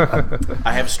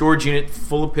 I have a storage unit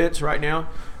full of pits right now.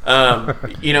 The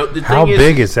thing How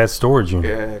big is that storage unit?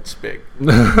 Yeah, it's big.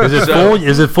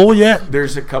 Is it full yet?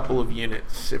 There's a couple of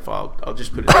units. If I'll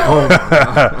just put it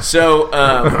down. So,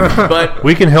 but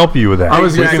we can help you with that.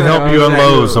 We can help you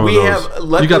unload some of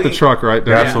those. You got the truck right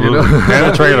there. Absolutely.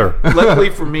 And the trailer.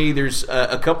 Luckily for me, there's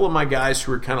a couple of my guys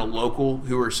who are kind of local,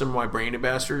 who are some of my brand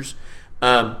ambassadors.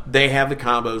 They have the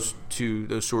combos to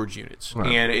those storage units, right.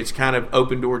 And it's kind of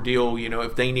open door deal.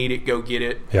 If they need it, go get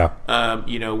it. Yeah.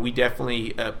 We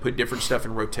definitely put different stuff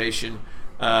in rotation.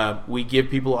 We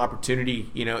give people opportunity.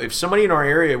 If somebody in our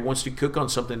area wants to cook on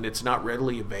something that's not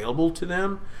readily available to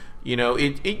them, you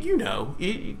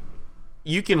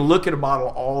can look at a bottle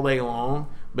all day long,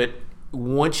 but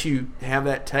once you have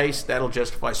that taste, that'll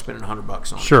justify spending $100 on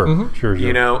it. Sure, mm-hmm. sure.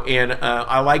 And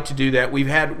I like to do that. We've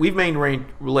maintained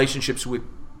relationships with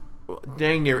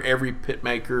dang near every pit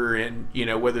maker, and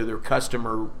whether they're custom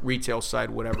or retail side,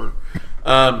 whatever.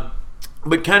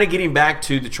 But kind of getting back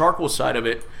to the charcoal side of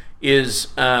it is,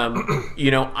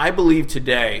 I believe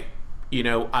today,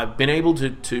 I've been able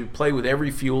to play with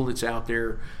every fuel that's out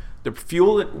there. The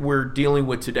fuel that we're dealing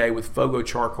with today with Fogo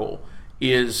charcoal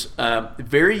is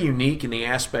very unique in the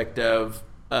aspect of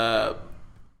I'm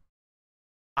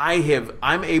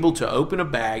able to open a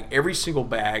bag, every single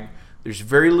bag. There's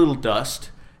very little dust,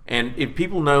 and if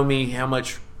people know me, how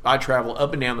much I travel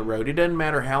up and down the road, it doesn't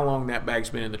matter how long that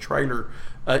bag's been in the trailer.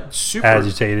 Super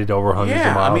agitated over hundreds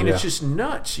of miles. It's just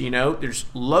nuts. There's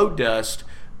low dust.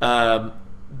 All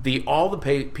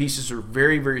the pieces are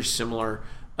very, very similar.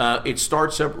 It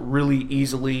starts up really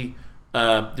easily.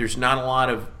 There's not a lot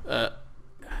of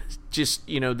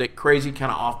that crazy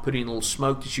kind of off-putting little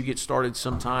smoke that you get started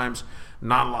sometimes.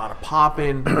 Not a lot of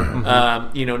popping.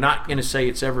 Not going to say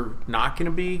it's ever not going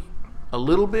to be a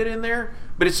little bit in there,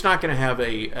 but it's not going to have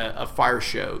a fire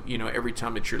show, every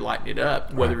time that you're lighting it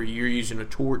up, whether you're using a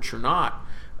torch or not.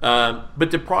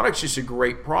 But the product's just a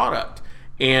great product.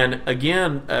 And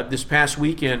again, this past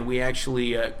weekend, we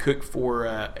actually cooked for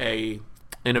an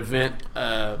event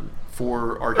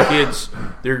for our kids.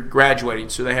 They're graduating,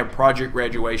 so they have project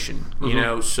graduation.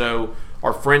 Mm-hmm. So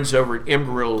our friends over at M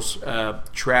Grills,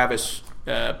 Travis,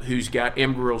 who's got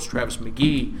M Grills, Travis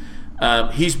McGee,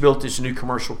 he's built this new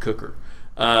commercial cooker.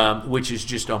 which is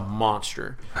just a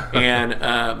monster.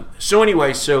 And so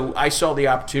anyway, so I saw the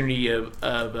opportunity of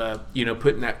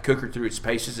putting that cooker through its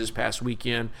paces this past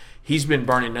weekend. He's been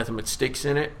burning nothing but sticks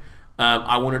in it.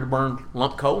 I wanted to burn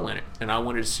lump coal in it, and I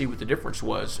wanted to see what the difference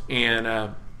was. And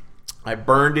I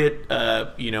burned it.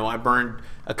 I burned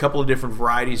a couple of different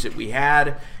varieties that we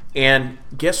had. And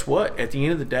guess what? At the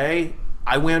end of the day,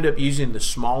 I wound up using the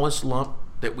smallest lump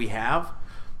that we have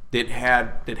that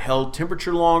held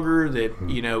temperature longer, that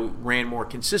ran more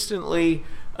consistently.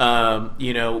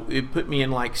 It put me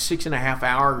in like 6.5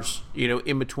 hours,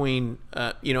 in between,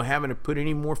 having to put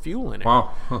any more fuel in it.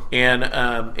 Wow. And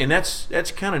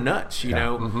that's kind of nuts,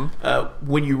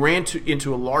 when you ran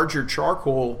into a larger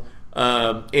charcoal,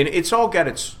 and it's all got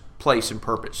its place and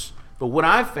purpose. But what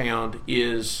I've found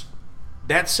is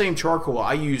that same charcoal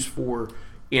I use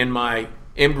in my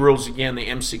M grills, again, the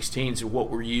M16s, is what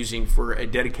we're using for a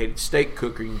dedicated steak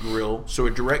cooking grill, so a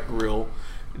direct grill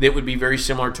that would be very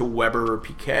similar to Weber or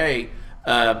PK.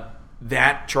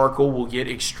 That charcoal will get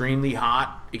extremely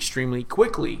hot extremely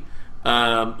quickly.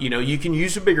 You can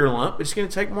use a bigger lump, but it's going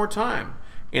to take more time.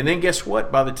 And then guess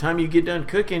what? By the time you get done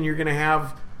cooking, you're going to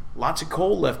have lots of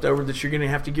coal left over that you're going to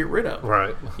have to get rid of.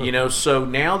 Right. So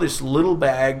now this little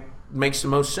bag makes the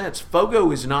most sense.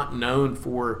 Fogo is not known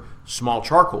for small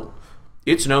charcoal.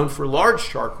 It's known for large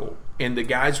charcoal. And the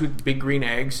guys with Big Green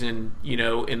Eggs and,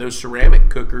 and those ceramic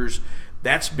cookers,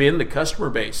 that's been the customer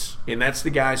base. And that's the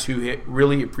guys who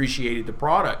really appreciated the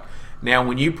product. Now,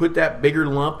 when you put that bigger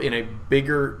lump in a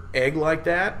bigger egg like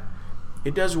that,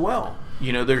 it does well.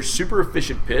 They're super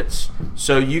efficient pits,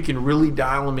 so you can really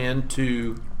dial them in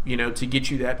to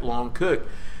get you that long cook.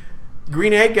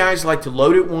 Green Egg guys like to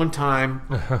load it one time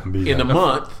in the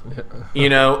month,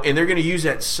 and they're going to use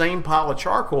that same pile of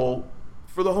charcoal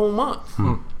for the whole month,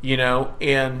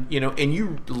 and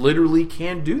you literally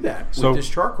can do that with this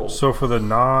charcoal. So for the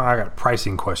I got a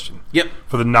pricing question. Yep.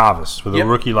 For the novice, for the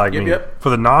rookie like me, for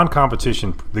the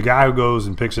non-competition, the guy who goes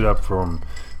and picks it up from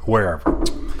wherever,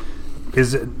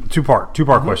 is it two-part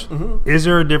question? Mm-hmm. Is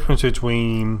there a difference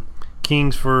between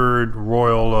Kingsford,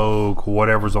 Royal Oak,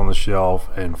 whatever's on the shelf,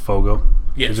 and Fogo?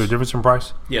 Yes. Is there a difference in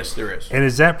price? Yes, there is. And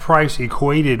is that price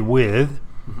equated with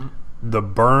the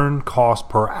burn cost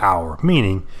per hour?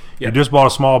 Meaning, you just bought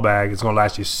a small bag, it's going to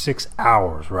last you 6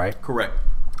 hours, right? Correct.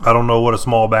 I don't know what a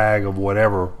small bag of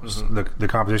whatever the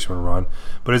competition would run,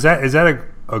 but is that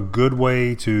a good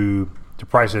way to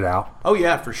price it out? Oh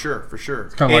yeah, for sure.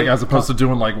 It's kind of like as opposed to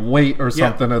doing like weight or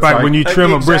something. It's right, like, when you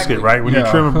trim a brisket, right? When you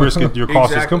trim a brisket, your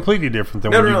cost is Exactly. completely different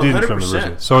than when you didn't trim a 100%.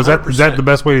 brisket. So is that the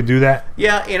best way to do that?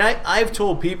 Yeah, and I've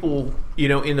told people,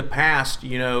 in the past,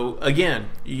 again,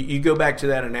 you go back to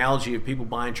that analogy of people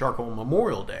buying charcoal on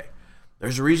Memorial Day.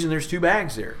 There's a reason there's 2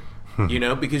 bags there,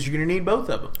 because you're going to need both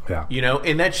of them. Yeah.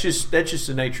 And that's just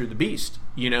the nature of the beast.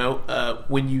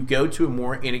 When you go to a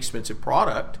more inexpensive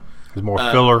product, There's more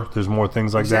filler. There's more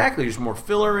things like that. Exactly. There's more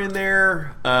filler in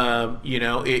there. I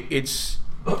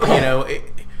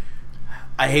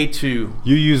hate to.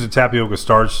 You use the tapioca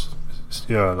starch,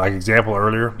 like example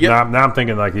earlier. Yep. Now I'm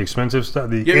thinking like the expensive stuff,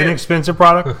 the Yeah. inexpensive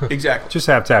product. Exactly. Just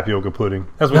have tapioca pudding.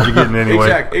 That's what you're getting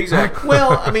anyway. Exactly.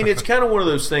 Well, it's kind of one of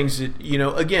those things that,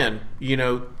 again,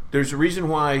 there's a reason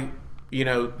why,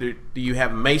 you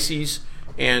have Macy's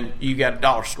and you got a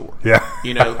dollar store. Yeah.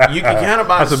 You can kind of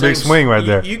buy That's the a big same, swing right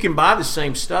there. You can buy the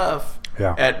same stuff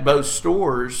at both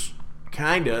stores,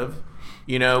 kind of,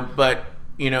 but,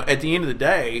 at the end of the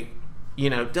day,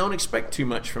 don't expect too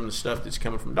much from the stuff that's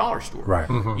coming from dollar store. Right.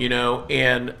 Mm-hmm.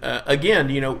 And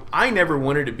again, I never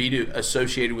wanted to be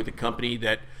associated with a company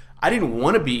that I didn't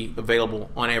want to be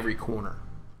available on every corner.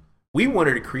 We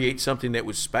wanted to create something that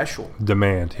was special.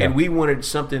 Demand. Yeah. And we wanted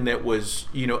something that was,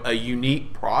 a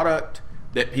unique product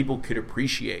that people could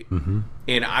appreciate. Mm-hmm.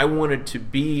 And I wanted to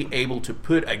be able to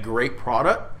put a great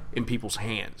product in people's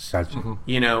hands. Gotcha.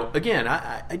 Mm-hmm. Again,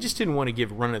 I just didn't want to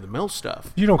give run-of-the-mill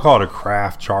stuff. You don't call it a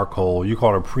craft charcoal. You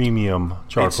call it a premium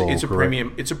charcoal. It's a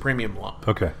premium. It's a premium lump.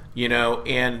 Okay.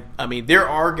 And there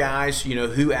are guys,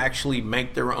 who actually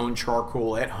make their own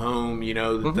charcoal at home.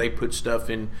 That they put stuff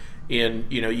in.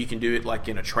 You can do it like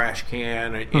in a trash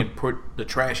can and put the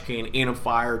trash can in a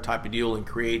fire type of deal and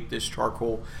create this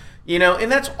charcoal.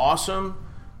 And that's awesome.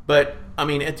 But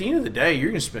at the end of the day, you're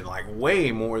going to spend like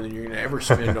way more than you're going to ever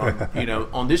spend on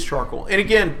on this charcoal. And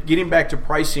again, getting back to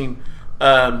pricing,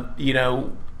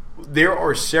 there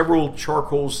are several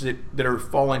charcoals that are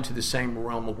fall into the same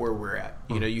realm of where we're at.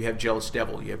 You have Jealous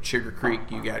Devil, you have Sugar Creek,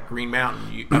 you got Green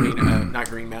Mountain. Not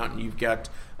Green Mountain. You've got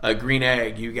Green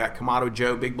Egg. You got Kamado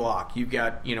Joe Big Block. You've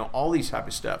got all these type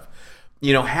of stuff.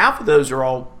 Half of those are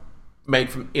all made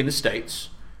in the States.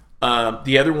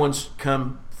 The other ones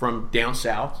come from down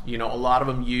south. A lot of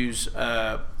them use,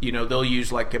 they'll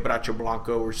use like Quebracho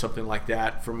Blanco or something like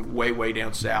that from way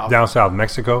down south. Down south,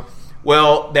 Mexico?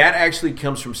 Well, that actually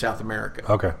comes from South America.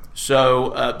 Okay.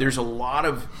 So there's a lot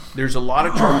of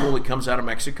charcoal that comes out of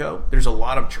Mexico. There's a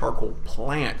lot of charcoal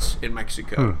plants in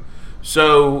Mexico.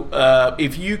 So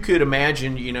if you could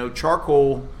imagine,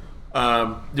 charcoal,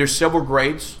 there's several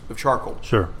grades of charcoal.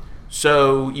 Sure.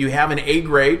 So you have an A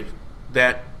grade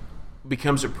that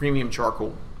becomes a premium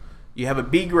charcoal. You have a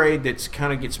B grade that's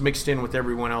kind of gets mixed in with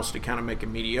everyone else to kind of make a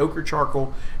mediocre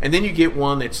charcoal. And then you get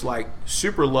one that's like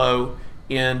super low.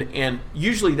 And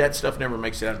usually that stuff never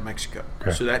makes it out of Mexico.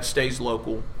 Okay. So that stays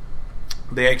local.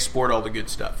 They export all the good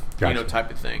stuff, gotcha.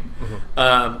 Type of thing.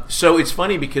 So it's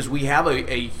funny because we have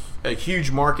a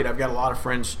huge market. I've got a lot of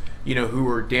friends, who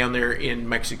are down there in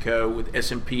Mexico with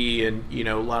S&P and,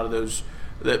 a lot of those.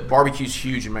 The barbecue's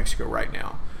huge in Mexico right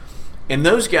now. And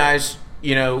those guys,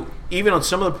 even on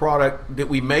some of the product that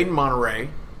we made in Monterey,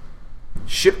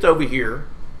 shipped over here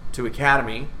to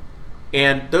Academy,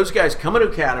 and those guys come into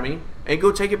Academy and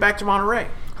go take it back to Monterey,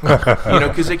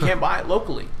 because they can't buy it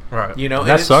locally. Right.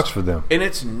 That sucks for them. And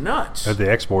it's nuts. That they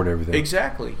export everything.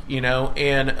 Exactly.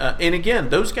 And again,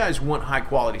 those guys want high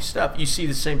quality stuff. You see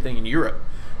the same thing in Europe.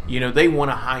 They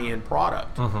want a high end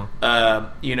product.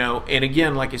 And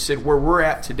again, like I said, where we're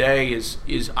at today is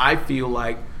I feel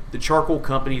like the charcoal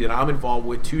company that I'm involved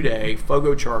with today,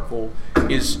 Fogo Charcoal,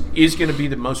 is going to be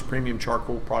the most premium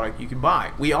charcoal product you can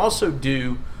buy. We also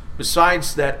do,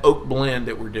 besides that oak blend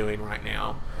that we're doing right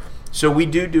now, so we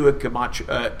do a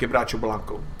Quebracho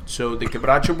Blanco. So the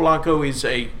Quebracho Blanco is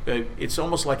it's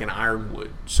almost like an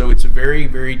ironwood. So it's a very,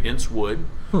 very dense wood.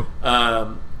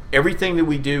 Everything that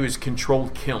we do is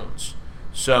controlled kilns.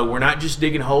 So we're not just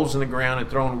digging holes in the ground and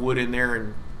throwing wood in there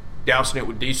and dousing it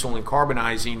with diesel and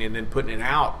carbonizing and then putting it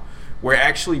out. We're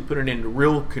actually putting it into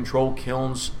real controlled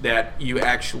kilns that you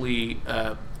actually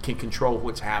can control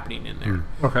what's happening in there.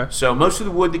 Okay. So most of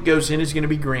the wood that goes in is going to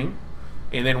be green.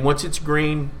 And then once it's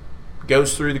green,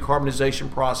 goes through the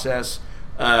carbonization process.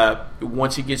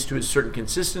 Once it gets to a certain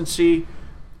consistency,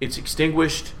 it's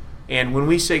extinguished. And when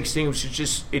we say extinguished,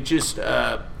 it just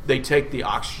they take the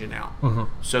oxygen out.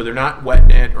 So they're not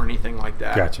wetting it or anything like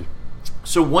that. Gotcha.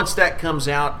 So once that comes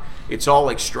out, it's all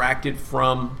extracted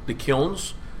from the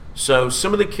kilns. So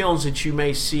some of the kilns that you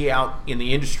may see out in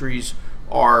the industries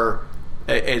are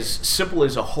as simple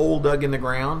as a hole dug in the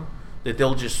ground that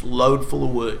they'll just load full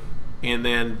of wood. And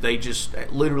then they just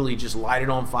literally just light it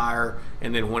on fire.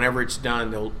 And then whenever it's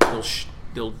done, they'll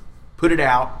put it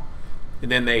out.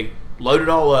 And then they load it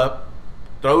all up,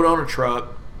 throw it on a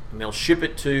truck, and they'll ship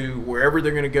it to wherever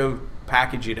they're going to go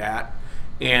package it at.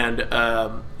 And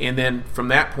then from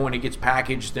that point, it gets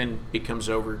packaged. Then it comes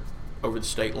over the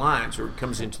state lines, or it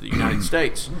comes into the United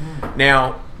States.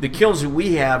 Now, the kilns that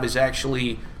we have is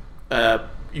actually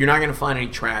you're not going to find any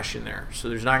trash in there. So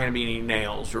there's not going to be any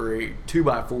nails or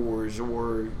 2x4s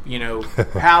or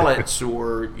pallets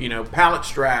or pallet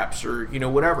straps or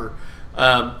whatever.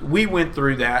 We went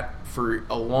through that for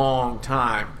a long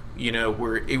time.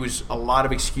 Where it was a lot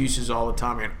of excuses all the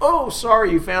time. And, oh,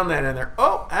 sorry, you found that in there.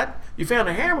 Oh, you found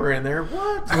a hammer in there.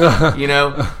 What?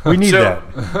 We need that.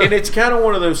 And it's kind of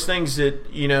one of those things that,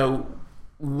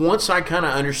 once I kind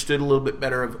of understood a little bit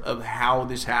better of how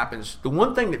this happens, the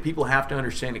one thing that people have to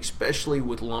understand, especially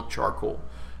with lump charcoal,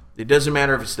 it doesn't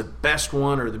matter if it's the best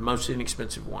one or the most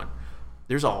inexpensive one.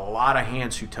 There's a lot of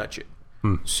hands who touch it.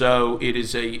 So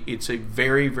it's a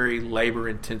very, very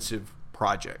labor-intensive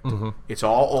project. It's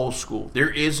all old school. There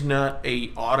is not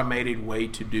a automated way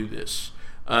to do this.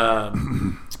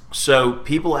 So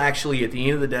people actually, at the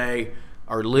end of the day,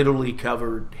 are literally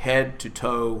covered head to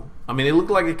toe. I mean, they look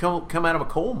like they come out of a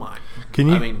coal mine.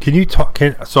 Can you talk?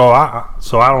 So I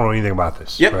don't know anything about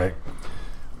this. Yep. Right.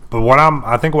 But what I'm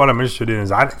interested in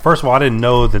is, first of all, I didn't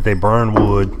know that they burn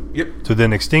wood to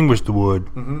then extinguish the wood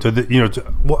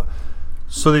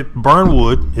So they burn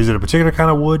wood. Is it a particular kind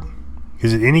of wood?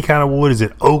 Is it any kind of wood? Is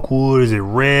it oak wood? Is it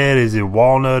red? Is it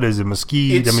walnut? Is it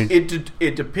mesquite?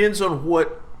 It depends on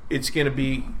what it's going to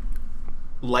be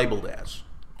labeled as.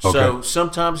 Okay. So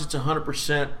sometimes it's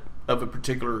 100% of a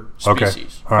particular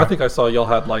species. Okay. Right. I think I saw y'all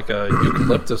had like a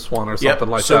eucalyptus one or something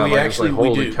like so that. We actually holy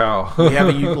we do. Cow. We have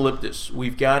a eucalyptus.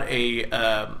 We've got the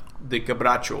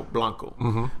Quebracho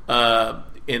Blanco.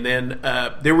 And then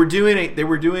they were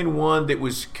doing one that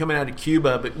was coming out of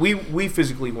Cuba, but we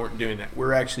physically weren't doing that.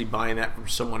 We're actually buying that from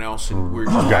someone else, and we're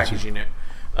just packaging it.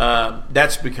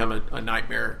 That's become a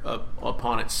nightmare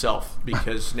upon itself,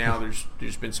 because now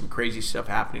there's been some crazy stuff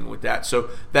happening with that. So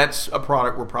that's a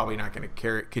product we're probably not going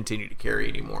to continue to carry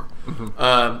anymore.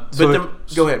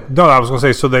 Go ahead. No, I was going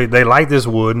to say, so they like this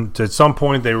wood. At some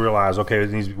point, they realize, okay,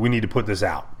 we need to put this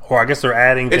out. Or I guess they're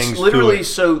adding things to it. It's literally,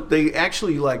 so they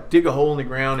actually dig a hole in the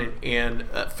ground and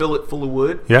fill it full of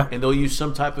wood. Yeah. And they'll use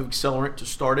some type of accelerant to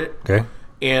start it. Okay.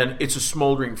 And it's a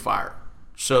smoldering fire.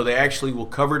 So they actually will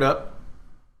cover it up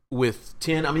with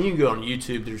tin. I mean, you can go on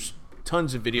YouTube. There's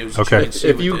tons of videos. Okay.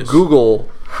 If you Google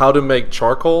how to make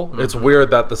charcoal, it's weird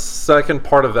that the second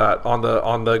part of that on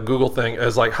the Google thing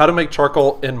is how to make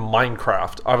charcoal in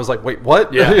Minecraft. I was like, wait,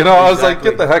 what? Yeah, I was like,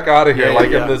 get the heck out of here!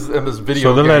 Yeah, in this video.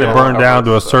 So they let it burn down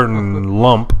to a certain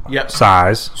lump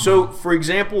size. So, for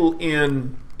example,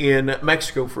 in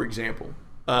Mexico, for example,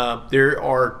 there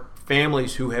are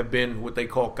families who have been what they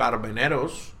call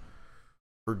carabineros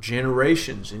for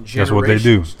generations and generations. That's what they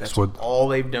do. That's all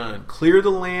they've done. Clear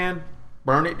the land,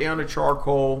 burn it down to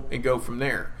charcoal, and go from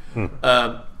there.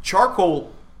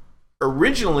 Charcoal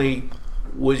originally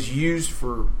was used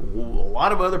for a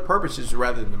lot of other purposes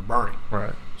rather than burning.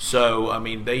 Right. So, I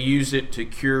mean, they use it to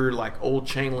cure old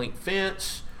chain link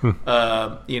fence.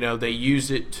 They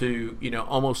use it to,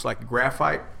 almost like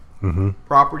graphite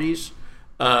properties.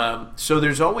 So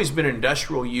there's always been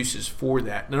industrial uses for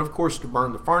that, and of course to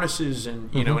burn the furnaces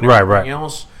and and everything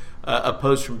else,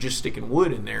 opposed from just sticking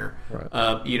wood in there.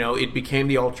 Right. It became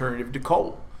the alternative to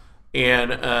coal,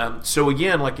 and so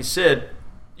again, like you said,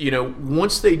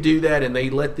 once they do that and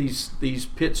they let these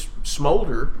pits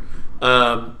smolder,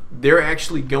 they're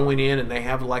actually going in and they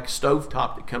have a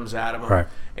stovetop that comes out of them, right.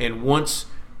 And once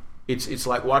it's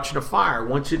like watching a fire.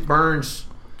 Once it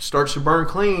starts to burn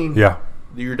clean,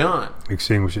 you're done.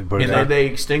 Extinguish it, and then they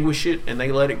extinguish it and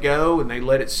they let it go and they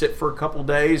let it sit for a couple of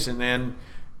days, and then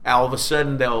all of a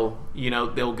sudden they'll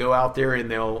go out there and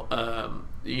they'll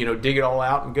dig it all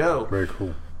out and go. Very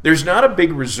cool. There's not a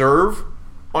big reserve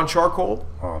on charcoal,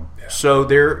 so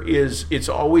it's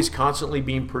always constantly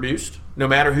being produced, no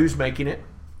matter who's making it.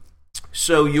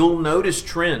 So you'll notice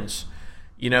trends.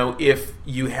 If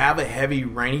you have a heavy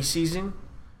rainy season,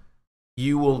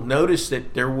 you will notice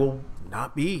that there will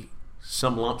not be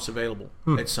some lumps available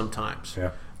at some times.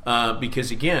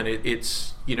 Because again,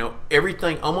 it's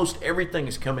almost everything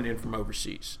is coming in from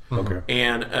overseas. Okay.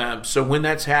 And so when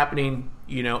that's happening,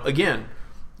 again,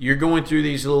 you're going through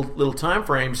these little time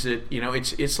frames that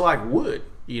it's like wood.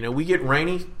 We get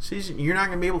rainy season, you're not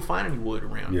going to be able to find any wood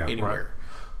around anywhere. Right.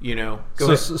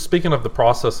 Speaking of the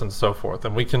process and so forth,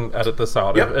 and we can edit this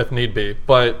out if need be,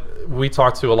 but we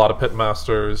talk to a lot of pit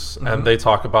masters and they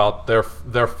talk about their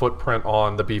footprint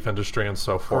on the beef industry and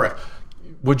so forth. Correct.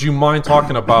 Would you mind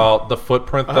talking about the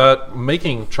footprint that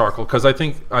making charcoal? Because I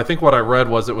think what I read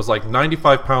was it was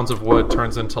 95 pounds of wood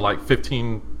turns into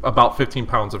about 15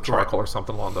 pounds of charcoal or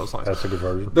something along those lines. That's a good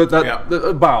version. This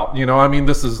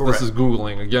is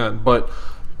Googling again, but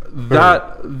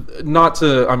that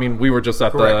we were just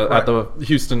at the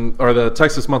Houston or the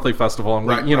Texas Monthly Festival, and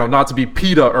not to be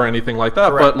PETA or anything like that,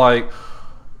 but I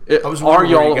was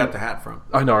wondering where you got the hat from.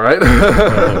 I know, right?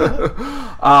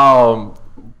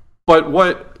 But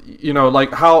what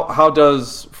how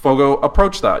does Fogo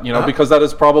approach that? Because that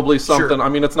is probably something. Sure. I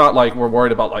mean, it's not like we're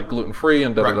worried about gluten free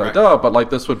and but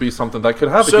this would be something that could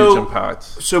have a huge impact.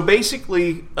 So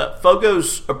basically,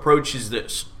 Fogo's approach is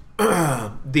this.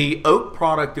 The oak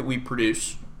product that we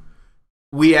produce,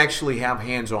 we actually have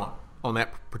hands-on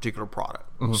that particular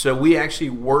product. So we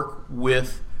actually work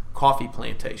with coffee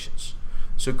plantations.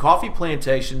 So coffee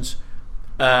plantations,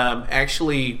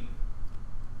 actually,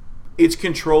 it's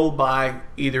controlled by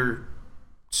either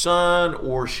sun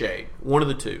or shade, one of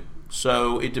the two.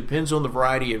 So it depends on the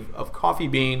variety of coffee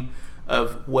bean,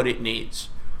 of what it needs.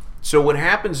 So what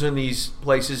happens in these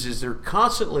places is they're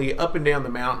constantly up and down the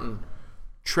mountain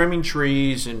trimming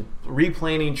trees and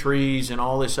replanting trees and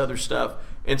all this other stuff.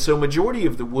 And so majority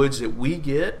of the woods that we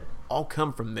get all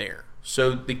come from there.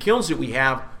 So the kilns that we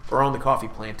have are on the coffee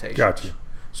plantations. Gotcha.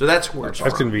 So that's where it's from.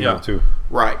 That's convenient too.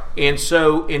 Right. And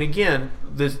so, and again,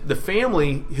 the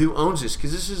family who owns this,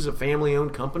 because this is a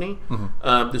family-owned company,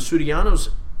 the Surianos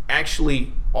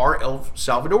actually are El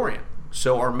Salvadorian.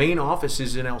 So our main office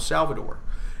is in El Salvador.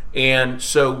 And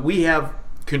so we have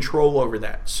control over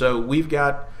that. So we've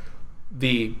got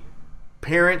the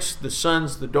parents, the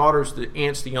sons, the daughters, the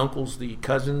aunts, the uncles, the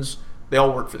cousins, they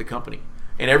all work for the company.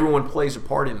 And everyone plays a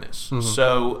part in this.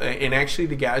 So, and actually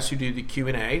the guys who do the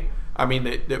Q&A,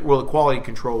 the quality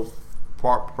control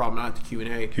problem, not the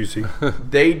Q&A. QC.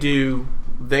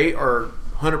 They are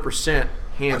 100%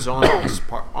 hands-on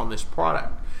on this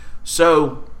product.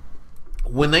 So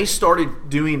when they started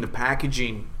doing the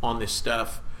packaging on this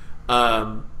stuff,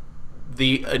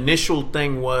 the initial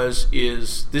thing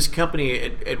is this company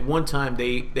at one time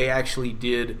they actually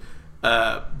did.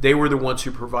 They were the ones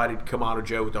who provided Kamado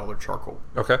Joe with all their charcoal.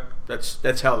 Okay,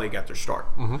 that's how they got their start.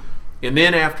 And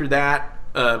then after that,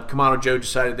 Kamado Joe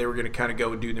decided they were going to kind of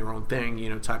go and do their own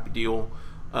thing, type of deal,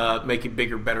 make it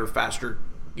bigger, better, faster,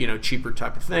 cheaper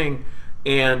type of thing,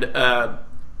 and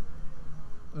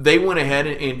they went ahead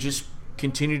and just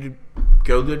continued to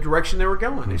go the direction they were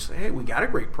going. They said, "Hey, we got a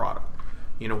great product.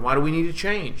 Why do we need to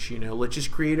change? Let's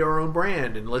just create our own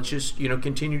brand and let's just,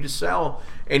 continue to sell."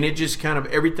 And it just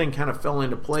everything kind of fell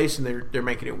into place, and they're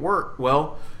making it work.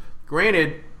 Well,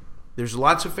 granted, there's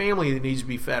lots of family that needs to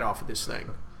be fed off of this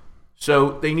thing.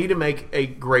 So they need to make a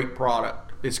great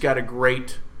product. It's got a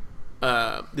great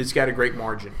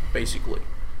margin, basically.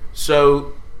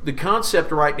 So the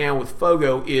concept right now with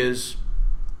Fogo is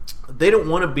they don't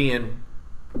want to be in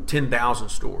 10,000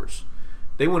 stores.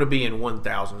 They want to be in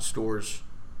 1,000 stores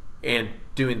and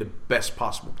doing the best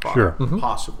possible product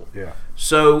possible. Yeah.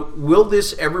 So will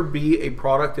this ever be a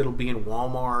product that'll be in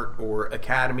Walmart or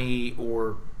Academy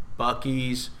or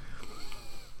Buc-ee's?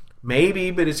 Maybe,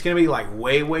 but it's going to be like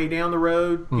way, way down the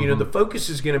road. The focus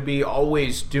is going to be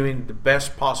always doing the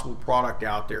best possible product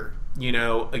out there.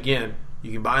 Again,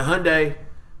 you can buy a Hyundai,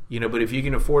 but if you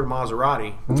can afford a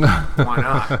Maserati, why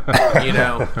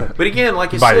not? But again,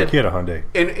 like I said, buy your kid a Hyundai.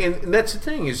 And that's the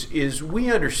thing is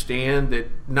we understand that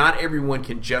not everyone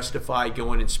can justify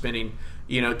going and spending,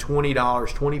 $20,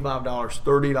 $25,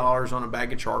 $30 on a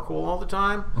bag of charcoal all the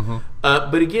time.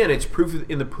 But again, it's proof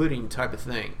in the pudding type of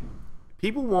thing.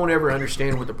 People won't ever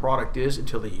understand what the product is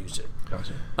until they use it.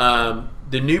 Gotcha.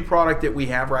 The new product that we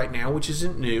have right now, which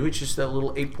isn't new, it's just that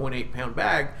little 8.8 pound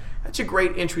bag. That's a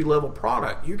great entry level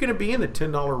product. You're going to be in the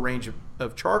 $10 range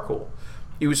of charcoal.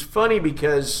 It was funny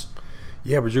because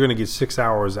but you're going to get 6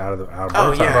 hours out of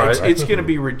time. Right? It's going to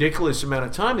be a ridiculous amount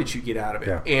of time that you get out of it.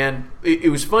 Yeah. And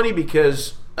it was funny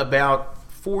because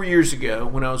about 4 years ago,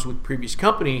 when I was with the previous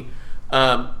company,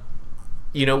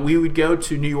 we would go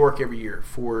to New York every year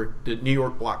for the New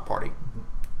York Block Party.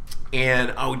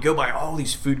 And I would go by all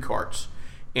these food carts.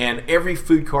 And every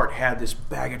food cart had this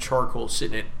bag of charcoal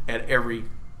sitting at every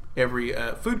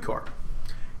food cart.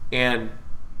 And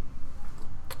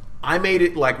I made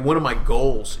it like one of my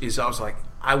goals is I was like,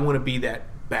 I want to be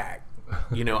that bag.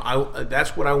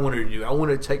 That's what I wanted to do. I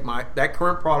wanted to take that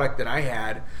current product that I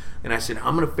had, and I said,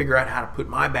 I'm going to figure out how to put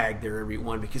my bag there every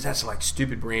one, because that's like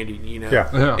stupid branding,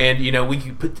 Yeah. And, we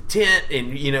could put the tent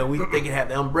and, they could have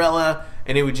the umbrella,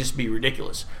 and it would just be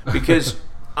ridiculous. Because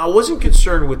I wasn't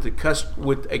concerned with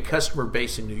a customer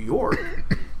base in New York.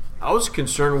 I was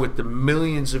concerned with the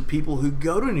millions of people who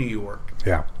go to New York.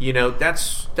 Yeah.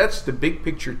 That's the big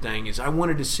picture thing is I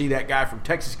wanted to see that guy from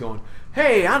Texas going,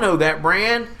 hey, I know that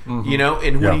brand, and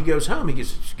when he goes home, he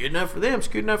goes, it's good enough for them, it's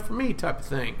good enough for me type of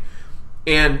thing.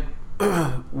 And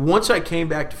once I came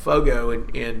back to Fogo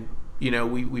and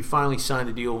we finally signed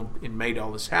the deal and made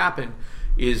all this happen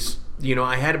is,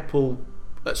 I had to pull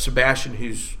Sebastian,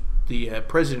 who's the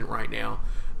president right now,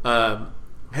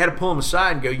 had to pull him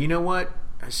aside and go, you know what?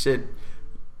 I said,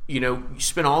 you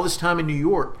spent all this time in New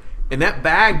York, and that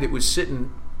bag that was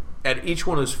sitting at each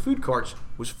one of those food carts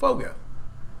was Fogo.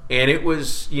 And it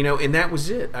was, and that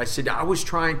was it. I said, I was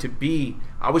trying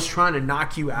to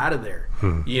knock you out of there.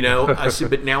 I said,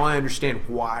 but now I understand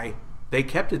why they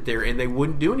kept it there and they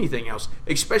wouldn't do anything else,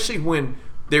 especially when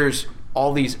there's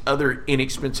all these other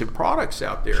inexpensive products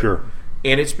out there. Sure.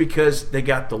 And it's because they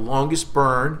got the longest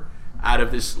burn out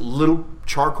of this little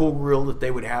charcoal grill that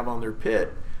they would have on their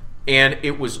pit. And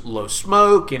it was low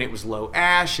smoke, and it was low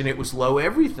ash, and it was low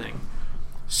everything.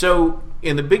 So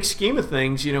in the big scheme of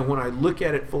things, when I look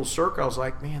at it full circle, I was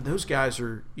like, man, those guys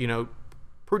are,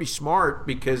 pretty smart,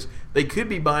 because they could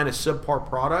be buying a subpar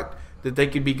product that they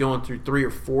could be going through 3 or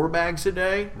 4 bags a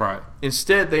day. Right.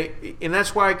 Instead, and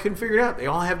that's why I couldn't figure it out. They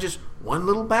all have just one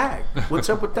little bag. What's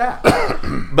up with that?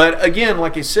 But again,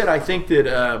 like I said, I think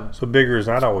that so bigger is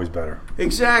not always better.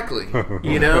 Exactly.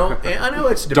 And I know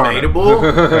it's debatable.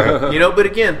 But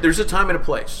again, there's a time and a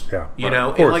place. Yeah.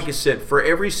 And like I said, for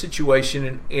every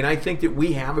situation, and I think that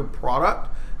we have a product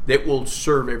that will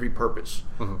serve every purpose.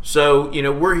 So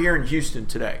we're here in Houston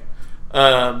today.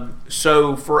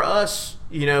 So for us,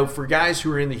 for guys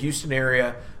who are in the Houston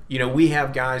area, we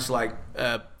have guys like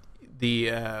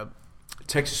the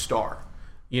Texas Star.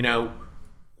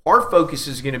 Our focus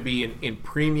is going to be in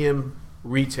premium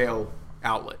retail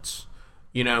outlets.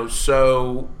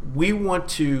 So we want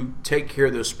to take care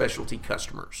of those specialty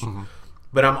customers.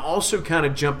 But I'm also kind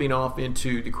of jumping off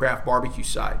into the craft barbecue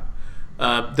side.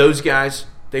 Those guys,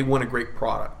 they want a great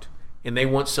product. and they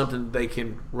want something they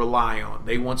can rely on.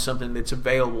 They want something that's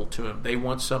available to them. They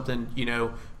want something,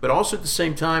 but also at the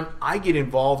same time, I get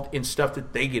involved in stuff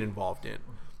that they get involved in.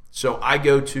 So I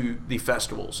go to the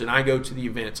festivals and I go to the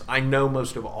events. I know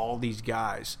most of all these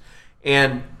guys.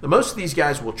 And most of these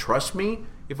guys will trust me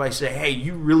if I say, hey,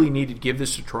 you really need to give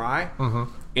this a try. Mm-hmm.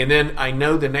 And then I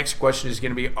know the next question is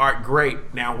going to be, all right,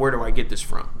 great. Now where do I get this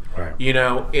from? Right.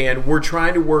 And we're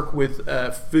trying to work with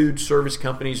food service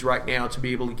companies right now to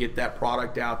be able to get that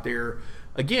product out there.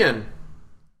 Again,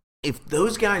 if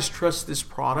those guys trust this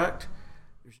product,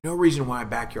 there's no reason why a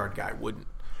backyard guy wouldn't.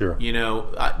 Sure.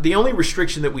 The only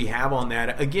restriction that we have on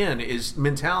that, again, is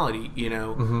mentality.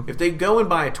 Mm-hmm. If they go and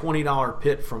buy a $20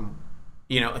 pit from,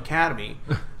 Academy,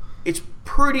 it's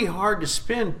pretty hard to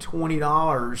spend $20,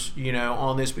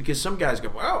 on this, because some guys go,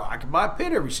 well, I can buy a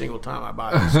pit every single time I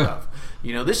buy this stuff.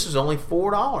 This is only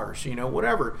 $4,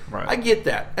 whatever. Right. I get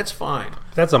that. That's fine.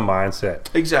 That's a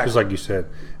mindset. Exactly. Just like you said.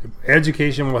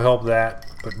 Education will help that,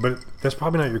 but that's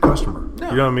probably not your customer.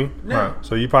 No. You know what I mean? No. Right.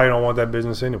 So you probably don't want that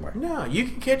business anyway. No, you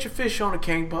can catch a fish on a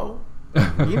cane pole.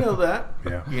 You know that.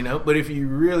 Yeah. But if you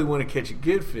really want to catch a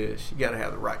good fish, you got to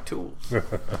have the right tools.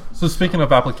 So speaking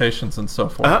of applications and so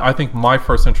forth, I think my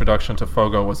first introduction to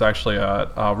Fogo was actually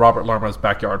at Robert Lerma's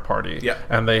backyard party. Yeah.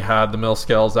 And they had the mill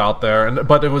scales out there,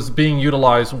 but it was being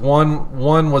utilized. One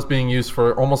was being used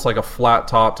for almost like a flat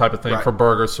top type of thing for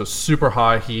burgers, so super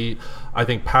high heat. I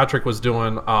think Patrick was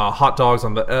doing hot dogs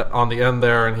on the end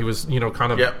there, and he was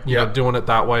kind of doing it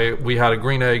that way. We had a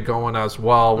green egg going as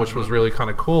well, which was really kind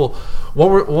of cool.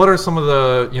 What are some of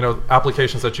the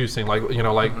applications that you've seen,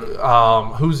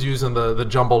 who's using the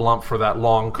jumbo lump for that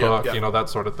long cook, that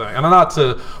sort of thing? And not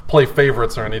to play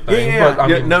favorites or anything, but I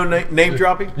mean, no name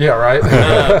dropping. Yeah, right.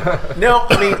 No,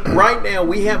 I mean right now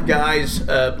we have guys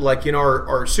like in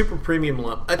our super premium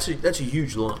lump. That's a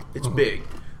huge lump. It's big.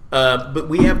 But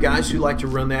we have guys who like to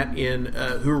run that in,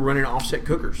 who are running offset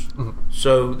cookers. Mm-hmm.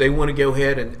 So they want to go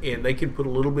ahead and they can put a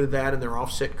little bit of that in their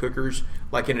offset cookers,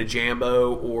 like in a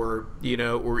Jambo or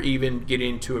even get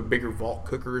into a bigger vault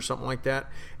cooker or something like that.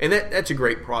 And that's a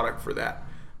great product for that.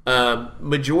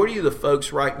 Majority of the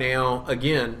folks right now,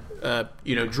 again,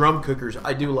 drum cookers.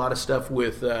 I do a lot of stuff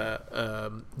with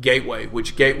Gateway,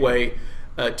 which Gateway,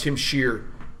 Tim Shear.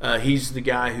 He's the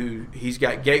guy he's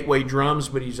got Gateway drums,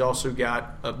 but he's also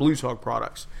got Blues Hog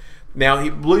products. Now,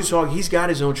 Blues Hog, he's got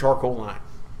his own charcoal line,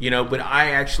 but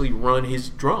I actually run his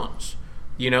drums,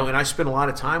 and I spend a lot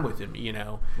of time with him,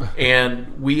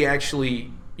 and we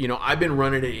actually, I've been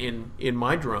running it in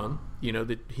my drum,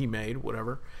 that he made,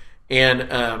 whatever, and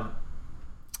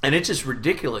it's just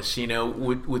ridiculous,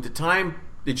 with the time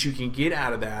that you can get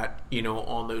out of that,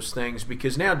 on those things,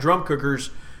 because now drum cookers,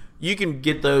 you can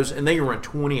get those, and they can run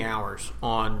 20 hours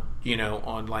on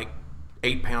like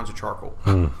 8 pounds of charcoal,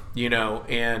 and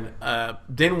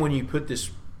then when you put this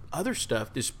other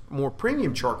stuff, this more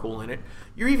premium charcoal in it,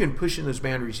 you're even pushing those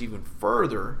boundaries even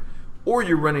further, or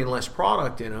you're running less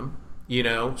product in them,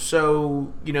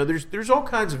 So there's all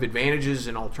kinds of advantages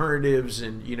and alternatives,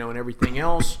 and and everything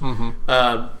else. Mm-hmm.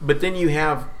 But then you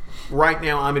have right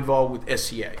now I'm involved with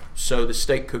SCA, so the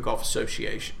Steak Cook-Off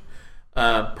Association.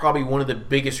 Probably one of the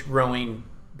biggest growing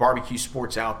barbecue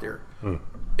sports out there.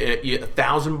 You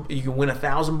can win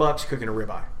 $1,000 cooking a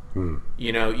ribeye.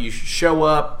 You show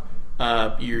up,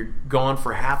 you're gone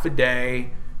for half a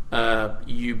day.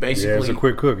 You basically it's a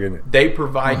quick cook, isn't it? They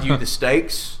provide you the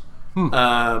steaks.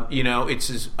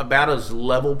 It's about as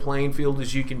level playing field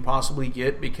as you can possibly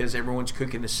get because everyone's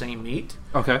cooking the same meat.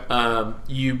 Okay.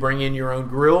 You bring in your own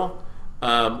grill.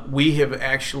 We have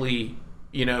actually,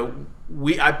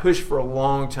 I pushed for a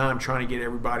long time trying to get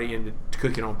everybody into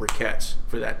cooking on briquettes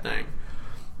for that thing.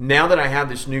 Now that I have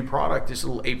this new product, this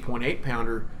little 8.8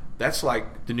 pounder, that's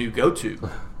like the new go-to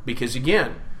because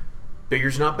again,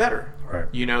 bigger's not better.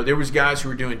 Right. There was guys who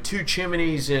were doing 2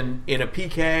 chimneys in a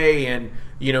PK and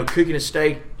cooking a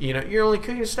steak. You're only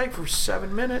cooking a steak for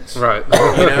 7 minutes. Right.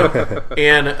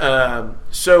 And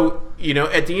so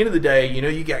at the end of the day,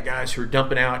 you got guys who are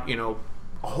dumping out a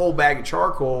whole bag of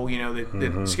charcoal,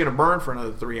 that's going to burn for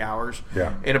another 3 hours.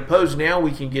 Yeah. And opposed now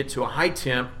we can get to a high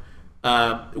temp.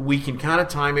 We can kind of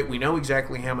time it. We know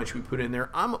exactly how much we put in there.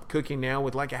 I'm cooking now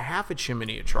with like a half a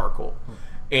chimney of charcoal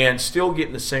and still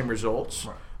getting the same results.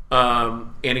 Right.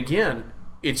 And again,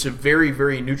 it's a very,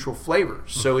 very neutral flavor.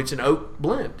 So it's an oak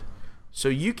blend. So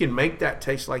you can make that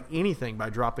taste like anything by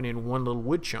dropping in one little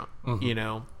wood chunk,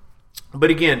 But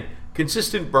again,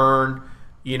 consistent burn,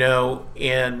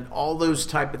 and all those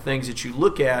type of things that you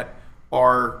look at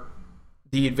are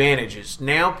the advantages.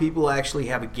 Now people actually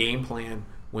have a game plan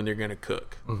when they're going to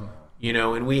cook.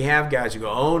 And we have guys who go,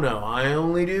 oh no, I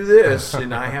only do this,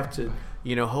 and I have to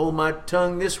hold my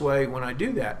tongue this way when I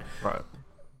do that. Right.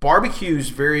 Barbecue is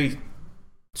very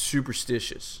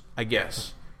superstitious, I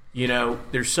guess.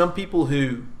 There's some people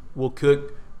who will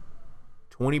cook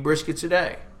 20 briskets a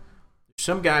day. There's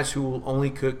some guys who will only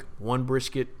cook one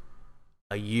brisket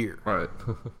a year. Right.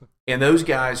 And those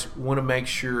guys want to make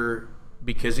sure,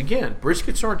 because again,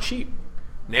 briskets aren't cheap.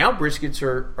 Now briskets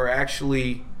are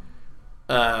actually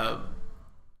 30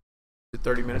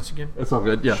 minutes again? It's all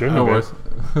good. Yeah, Shouldn't no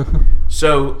have worries. been.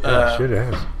 So Should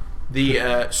have.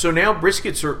 so now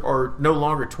briskets are no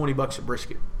longer $20 a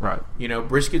brisket. Right.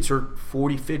 Briskets are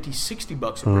 $40, $50, $60 a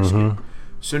brisket.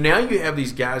 So now you have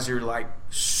these guys that are like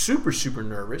super, super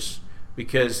nervous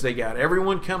because they got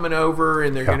everyone coming over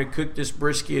and they're going to cook this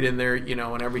brisket and they're,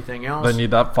 and everything else. They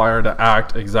need that fire to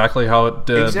act exactly how it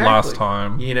did last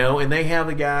time. And they have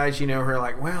the guys, who are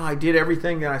like, well, I did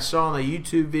everything that I saw in the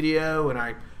YouTube video and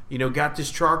I, got this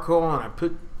charcoal and I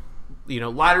put,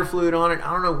 lighter fluid on it.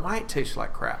 I don't know why it tastes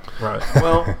like crap. Right.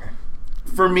 Well,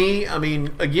 for me,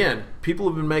 again, people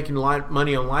have been making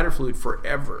money on lighter fluid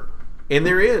forever. And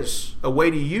there is a way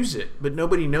to use it, but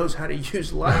nobody knows how to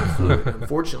use lighter fluid,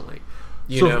 unfortunately.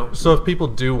 So if people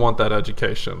do want that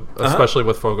education, especially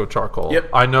with Fogo charcoal,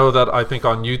 I know that I think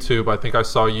on YouTube, I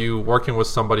saw you working with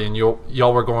somebody and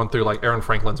y'all were going through like Aaron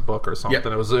Franklin's book or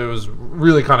something. It was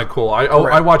really kind of cool.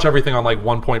 I watch everything on like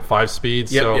 1.5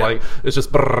 speed, like it's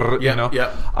just but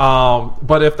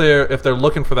if they're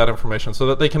looking for that information so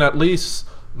that they can at least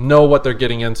know what they're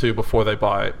getting into before they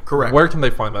buy it. Correct. Where can they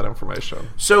find that information?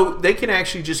 So they can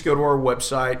actually just go to our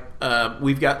website.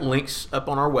 We've got links up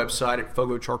on our website at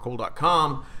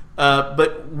fogocharcoal.com.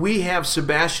 But we have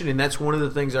Sebastian, and that's one of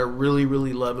the things I really,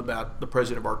 really love about the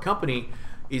president of our company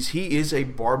is he is a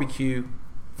barbecue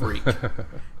freak.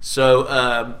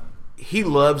 So he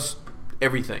loves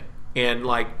everything. And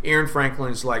like Aaron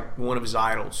Franklin's like one of his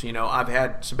idols. I've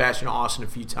had Sebastian Austin a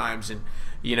few times, and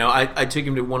I took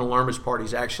him to one of Lerma's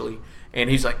parties actually, and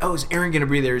he's like, "Oh, is Aaron going to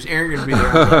be there? Is Aaron going to be there?"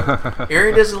 I'm like,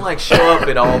 Aaron doesn't like show up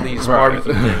at all these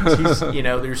barbecue things. He's,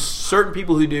 there's certain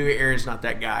people who do. Aaron's not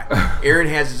that guy. Aaron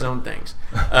has his own things,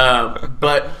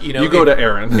 but you go to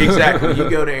Aaron. Exactly, you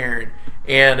go to Aaron.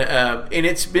 And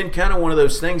it's been kind of one of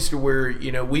those things to where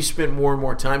we spend more and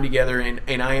more time together,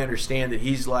 and I understand that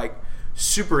he's like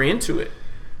super into it.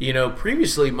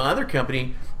 Previously my other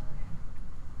company,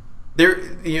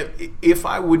 if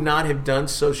I would not have done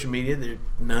social media,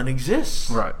 none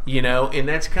exists. Right. And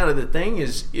that's kind of the thing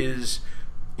is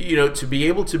to be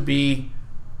able to be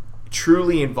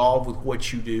truly involved with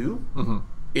what you do,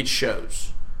 it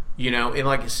shows. And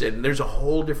like I said, there's a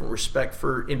whole different respect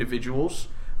for individuals.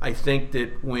 I think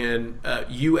that when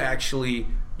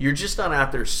you're just not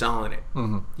out there selling it.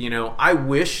 I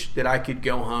wish that I could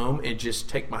go home and just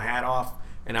take my hat off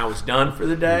and I was done for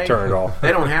the day. Turn it off.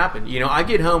 That don't happen. I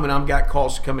get home and I've got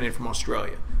calls coming in from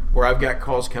Australia, or I've got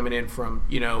calls coming in from,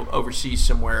 overseas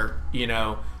somewhere,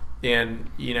 and,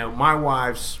 my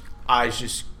wife's eyes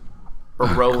just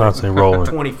are rolling. Constantly rolling.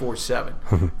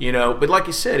 24/7. But like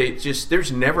I said,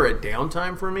 there's never a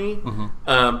downtime for me.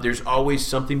 There's always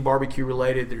something barbecue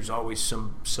related. There's always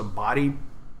some body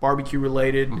barbecue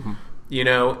related.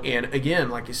 And again,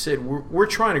 like I said, we're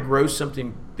trying to grow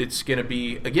something that's going to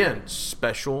be, again,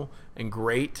 special and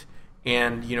great.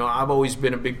 And I've always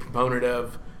been a big proponent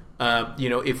of,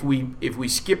 if we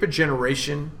skip a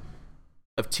generation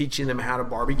of teaching them how to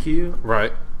barbecue,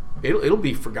 right, it'll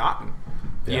be forgotten.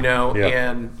 And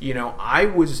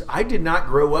I did not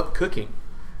grow up cooking,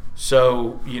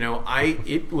 so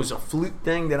it was a fluke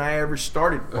thing that I ever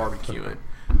started barbecuing.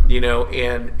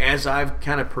 And as I've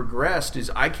kind of progressed, is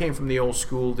I came from the old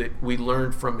school that we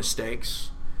learned from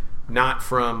mistakes, not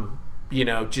from,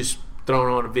 just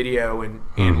throwing on a video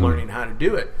and learning how to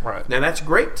do it. Right. Now that's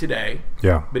great today.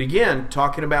 Yeah. But again,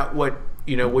 talking about what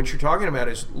you're talking about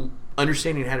is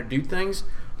understanding how to do things.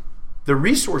 The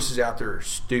resources out there are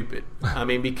stupid.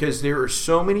 Because there are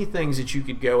so many things that you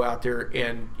could go out there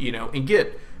and, and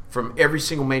get from every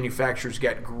single manufacturer's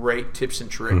got great tips and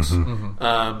tricks.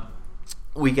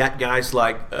 We got guys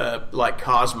like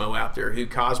Cosmo out there.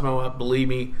 Cosmo, believe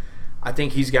me, I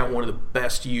think he's got one of the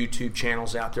best YouTube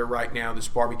channels out there right now that's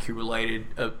barbecue related.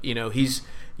 You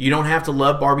don't have to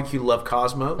love barbecue to love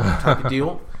Cosmo type of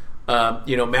deal.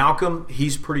 Malcolm,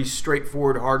 he's pretty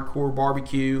straightforward, hardcore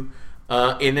barbecue.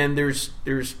 And then there's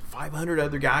 500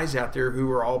 other guys out there who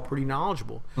are all pretty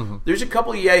knowledgeable. There's a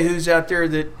couple of yahoos out there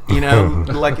that,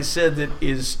 like I said,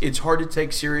 it's hard to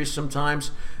take serious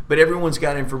sometimes, but everyone's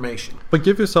got information. But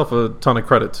give yourself a ton of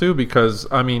credit too, because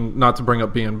not to bring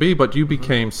up B&B, but you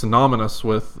became synonymous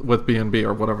with B&B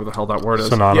or whatever the hell that word is.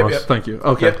 Synonymous. Yep. Thank you.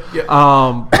 Okay. Yep.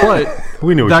 But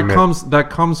we knew what you meant. That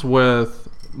comes with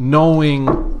knowing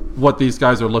what these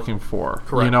guys are looking for.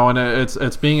 Correct. You know, and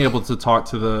it's being able to talk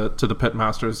to the pit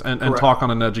masters and talk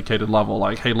on an educated level.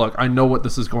 Like, hey, look, I know what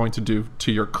this is going to do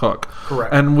to your cook.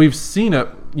 Correct. And we've seen it,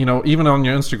 you know, even on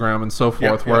your Instagram and so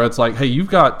forth, where it's like, hey, you've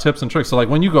got tips and tricks. So like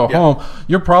when you go home,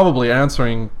 you're probably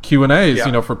answering Q&As,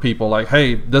 you know, for people like,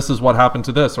 hey, this is what happened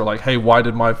to this, or like, hey, why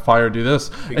did my fire do this?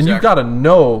 Exactly. And you've got to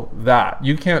know that.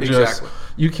 You can't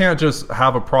just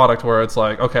have a product where it's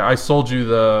like, okay, I sold you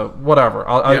the whatever.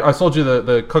 I sold you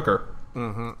the cooker.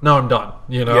 Mm-hmm. Now I'm done.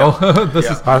 You know,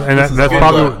 that's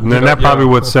probably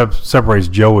what separates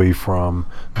Joey from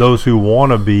those who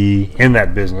want to be in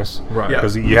that business, right?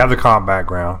 Because you have the comp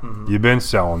background, you've been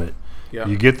selling it,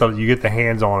 you get the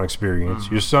hands-on experience.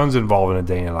 Your son's involved in it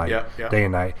day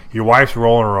and night. Your wife's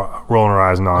rolling her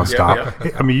eyes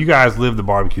nonstop. I mean, you guys live the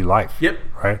barbecue life,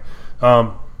 right?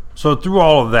 So through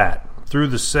all of that, through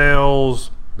the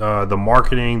sales, the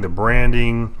marketing, the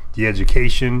branding, the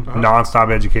education,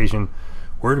 nonstop education,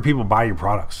 where do people buy your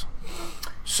products?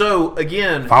 So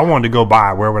again, if I wanted to go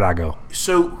buy, where would I go?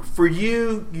 So for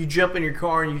you jump in your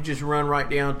car and you just run right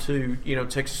down to, you know,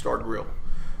 Texas Star Grill.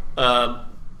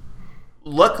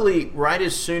 Luckily, right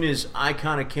as soon as I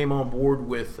kind of came on board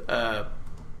with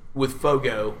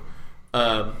Fogo,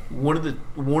 one of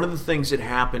the things that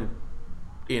happened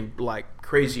in like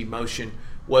crazy motion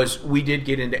was we did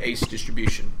get into Ace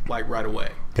Distribution like right away.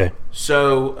 Okay.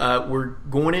 So we're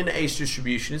going into Ace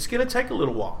Distribution. It's going to take a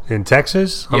little while. In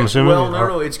Texas, I'm assuming? Well,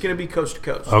 no. It's going to be coast to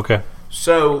coast. Okay.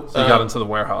 So you got into the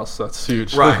warehouse. That's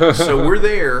huge. Right. So we're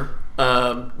there.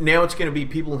 Now it's going to be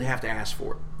people who have to ask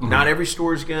for it. Mm-hmm. Not every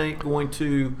store is going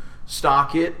to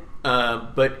stock it,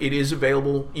 but it is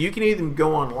available. You can even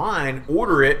go online,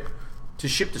 order it, to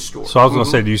ship to store. So I was going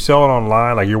to say, do you sell it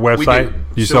online, like your website?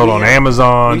 Do you sell it on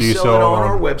Amazon? We sell it on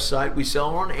our website. We sell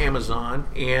it on Amazon,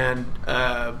 and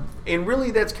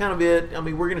really that's kind of it. I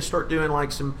mean, we're going to start doing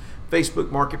like some Facebook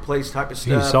Marketplace type of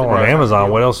stuff. You sell on Amazon.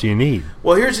 What else do you need?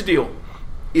 Well, here's the deal: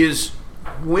 is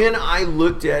when I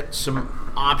looked at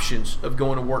some options of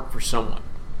going to work for someone,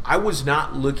 I was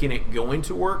not looking at going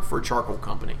to work for a charcoal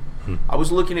company. I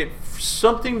was looking at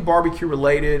something barbecue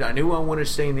related. I knew I wanted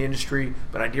to stay in the industry,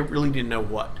 but I really didn't know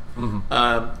what. Mm-hmm.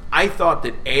 I thought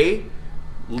that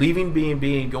leaving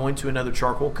B&B and going to another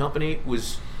charcoal company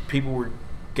was people were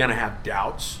going to have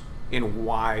doubts in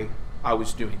why I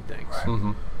was doing things. Right.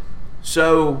 Mm-hmm.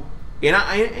 So, and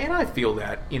I feel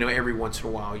that, you know, every once in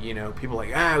a while, you know, people are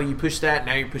like, you pushed that,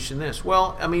 now you're pushing this.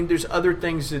 Well, I mean, there's other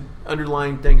things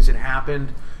underlying things that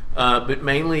happened. But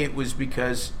mainly it was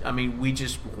because, I mean, we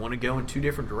just want to go in two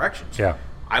different directions. Yeah.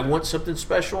 I want something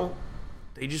special.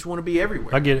 They just want to be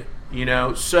everywhere. I get it. You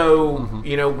know, so,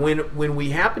 you know, when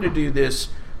we happen to do this,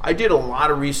 I did a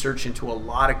lot of research into a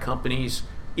lot of companies,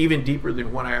 even deeper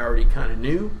than what I already kind of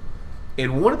knew.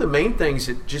 And one of the main things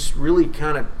that just really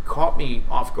kind of caught me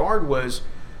off guard was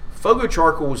Fogo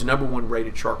Charcoal was #1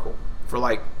 rated charcoal for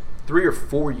like 3 or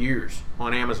 4 years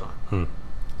on Amazon.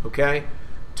 Okay?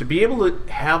 To be able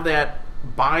to have that,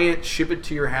 buy it, ship it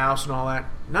to your house and all that,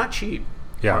 not cheap.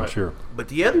 Yeah, I'm sure. But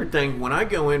the other thing, when I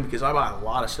go in, because I buy a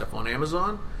lot of stuff on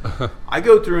Amazon, I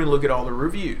go through and look at all the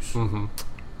reviews. Mm-hmm.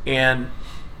 And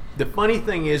the funny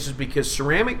thing is because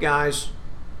ceramic guys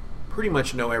pretty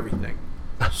much know everything.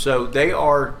 So they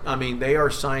are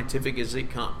scientific as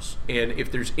it comes. And if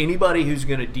there's anybody who's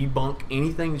going to debunk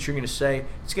anything that you're going to say,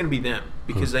 it's going to be them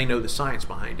because they know the science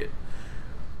behind it.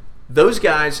 Those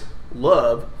guys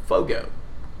love Fogo,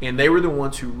 and they were the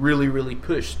ones who really, really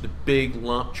pushed the big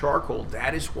lump charcoal.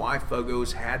 That is why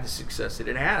Fogo's had the success that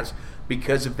it has,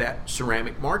 because of that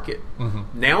ceramic market. Mm-hmm.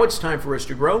 Now it's time for us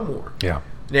to grow more. Yeah.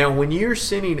 Now, when you're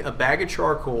sending a bag of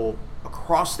charcoal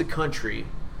across the country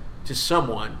to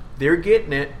someone, they're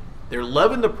getting it, they're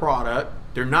loving the product,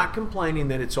 they're not complaining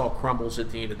that it's all crumbles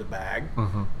at the end of the bag,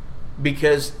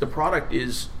 because the product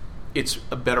it's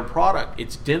a better product,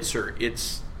 it's denser,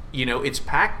 it's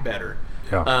packed better.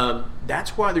 Yeah.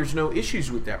 That's why there's no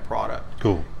issues with that product.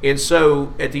 Cool. And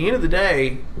so at the end of the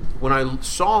day, when I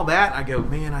saw that, I go,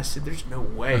 man, I said, there's no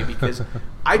way, because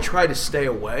I tried to stay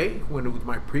away with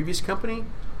my previous company.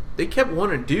 They kept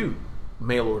wanting to do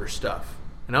mail order stuff.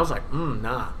 And I was like,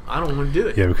 nah, I don't want to do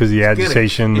it. Yeah, because the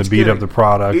agitation, the beat up the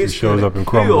product, it shows up in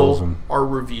crumbles. And our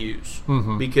reviews,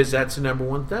 because that's the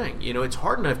 #1 thing. You know, it's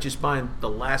hard enough just buying the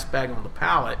last bag on the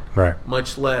pallet, right?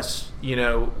 Much less,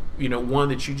 one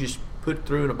that you just put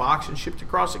through in a box and shipped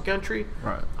across the country.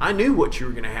 Right. I knew what you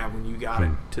were going to have when you got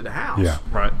it to the house. Yeah.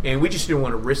 Right. And we just didn't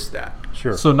want to risk that.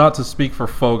 Sure. So not to speak for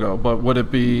Fogo, but would it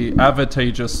be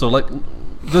advantageous? So like,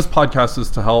 this podcast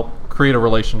is to help create a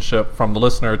relationship from the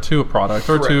listener to a product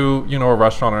or to, you know, a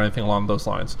restaurant or anything along those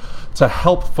lines to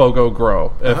help Fogo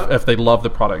grow if they love the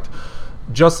product.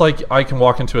 Just like I can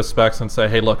walk into a Specs and say,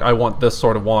 hey, look, I want this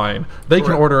sort of wine. They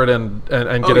can order it and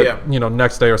get it, you know,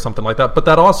 next day or something like that. But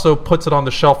that also puts it on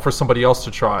the shelf for somebody else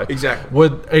to try. Exactly.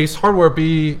 Would Ace Hardware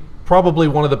be probably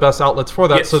one of the best outlets for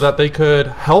that so that they could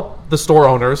help the store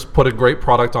owners put a great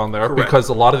product on there? Because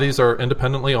a lot of these are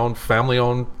independently owned,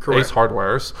 family-owned Ace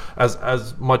Hardwares.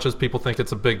 As much as people think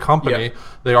it's a big company,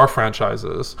 they are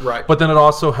franchises. Right. But then it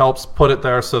also helps put it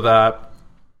there so that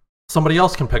somebody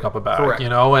else can pick up a bag, you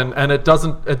know, and it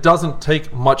doesn't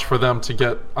take much for them to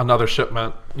get another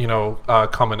shipment, you know,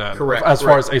 coming in. As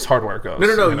far as Ace Hardware goes.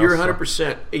 No, you're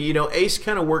 100%. You know, Ace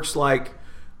kind of works like,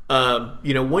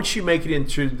 you know, once you make it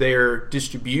into their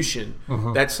distribution,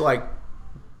 that's like,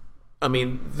 I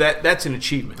mean, that's an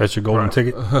achievement. That's your golden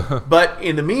ticket. But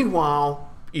in the meanwhile,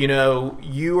 you know,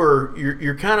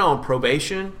 you're kind of on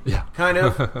probation, kind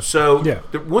of. So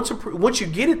once you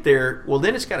get it there, well,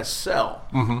 then it's got to sell.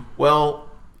 Well,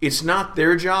 it's not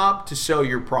their job to sell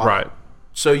your product. Right.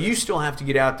 So you still have to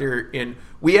get out there, and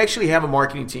we actually have a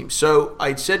marketing team. So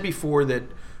I said before that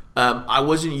I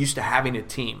wasn't used to having a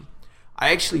team.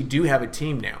 I actually do have a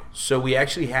team now. So we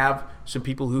actually have some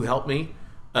people who help me.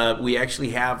 We actually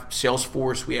have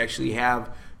Salesforce. We actually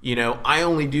have, you know, I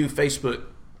only do Facebook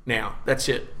now. That's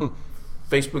it.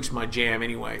 Facebook's my jam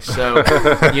anyway. So,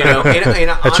 you know, and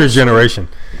that's honestly, your generation.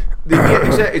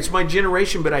 It's my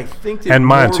generation, but I think that and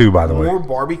mine too, by the way. More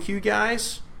barbecue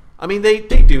guys. I mean, they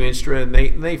do Insta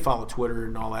and they follow Twitter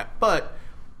and all that, but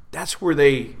that's where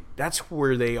they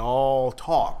all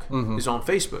talk is on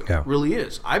Facebook. It really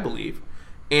is, I believe.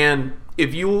 And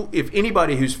if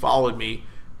anybody who's followed me,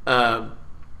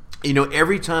 you know,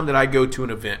 every time that I go to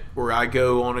an event or I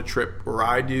go on a trip or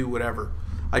I do whatever,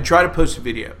 I try to post a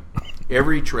video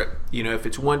every trip. You know, if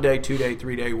it's 1 day, 2 day,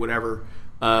 3 day, whatever.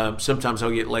 Sometimes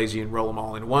I'll get lazy and roll them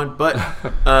all in one. But,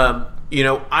 you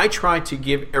know, I try to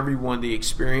give everyone the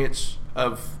experience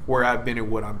of where I've been and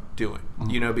what I'm doing.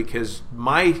 You know, because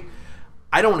I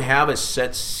don't have a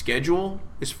set schedule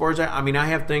as far as I mean, I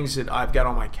have things that I've got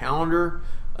on my calendar.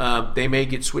 They may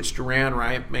get switched around, or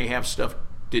I may have stuff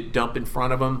that dump in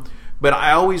front of them. But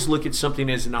I always look at something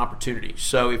as an opportunity.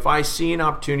 So if I see an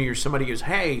opportunity or somebody goes,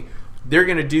 hey, they're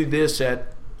going to do this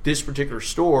at this particular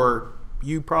store,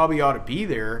 you probably ought to be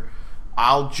there,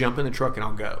 I'll jump in the truck and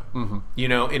I'll go. You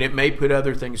know, and it may put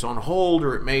other things on hold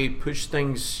or it may push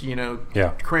things, you know,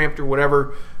 cramped or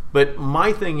whatever. But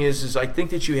my thing is I think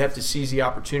that you have to seize the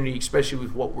opportunity, especially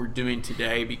with what we're doing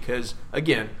today, because,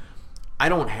 again, I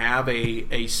don't have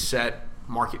a set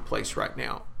marketplace right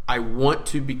now. I want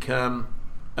to become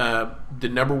the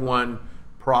number one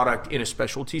product in a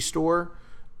specialty store.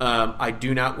 I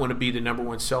do not want to be the number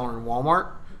one seller in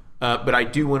Walmart, but I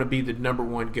do want to be the number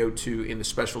one go-to in the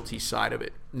specialty side of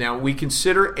it. Now, we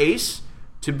consider Ace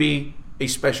to be a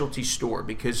specialty store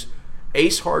because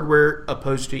Ace Hardware,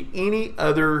 opposed to any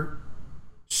other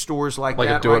stores like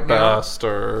that, a Do It Best,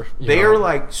 or they are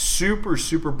like super,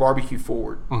 super barbecue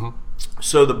forward.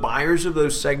 So the buyers of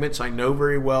those segments I know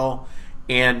very well,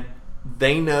 and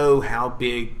they know how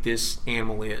big this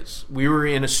animal is. We were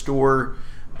in a store,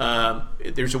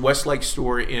 there's a Westlake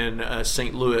store in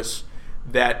St. Louis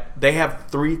that they have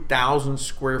 3,000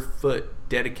 square foot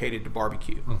dedicated to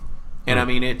barbecue. And I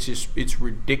mean, it's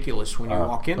ridiculous when you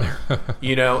walk in there,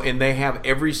 you know, and they have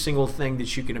every single thing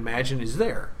that you can imagine is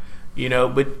there, you know,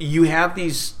 but you have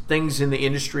these things in the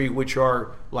industry which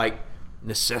are like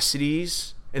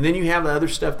necessities. And then you have the other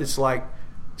stuff that's like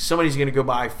somebody's going to go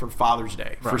buy for Father's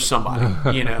Day for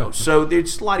somebody, you know. So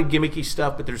there's a lot of gimmicky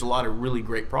stuff, but there's a lot of really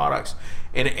great products.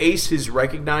 And Ace has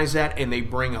recognized that, and they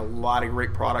bring a lot of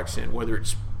great products in, whether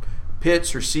it's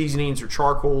pits or seasonings or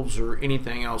charcoals or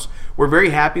anything else. We're very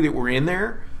happy that we're in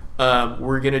there.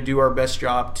 We're going to do our best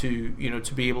job to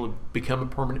be able to become a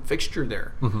permanent fixture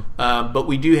there. But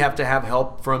we do have to have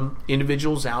help from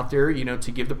individuals out there, you know,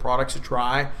 to give the products a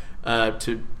try,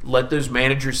 to let those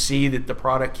managers see that the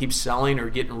product keeps selling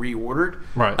or getting reordered,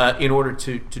 in order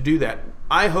to do that.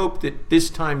 I hope that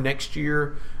this time next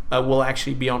year we'll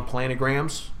actually be on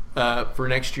planograms for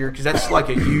next year, because that's like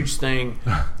a huge thing.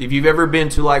 If you've ever been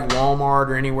to like Walmart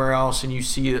or anywhere else and you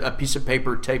see a piece of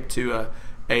paper taped to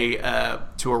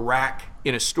a rack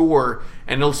in a store,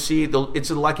 and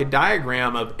it's like a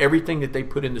diagram of everything that they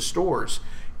put in the stores,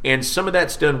 and some of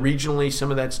that's done regionally,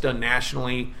 some of that's done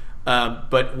nationally,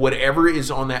 but whatever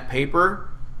is on that paper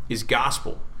is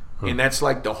gospel. And that's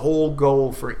like the whole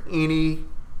goal for any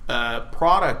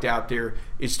product out there,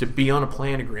 is to be on a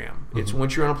planogram. It's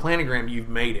once you're on a planogram, you've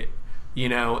made it, you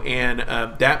know, and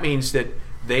that means that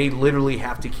they literally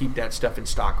have to keep that stuff in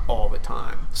stock all the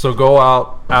time. So go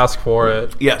out, ask for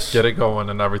it, yes, get it going,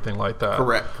 and everything like that.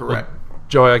 Correct. Well,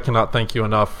 Joey, I cannot thank you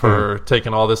enough for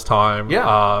taking all this time.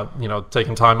 Yeah.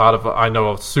 Taking time out of, I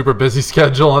know, a super busy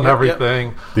schedule and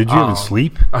everything. Did you even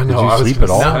sleep? I know. Did you sleep at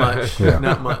all? Not much. Yeah.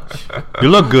 Not much. You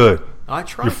look good. I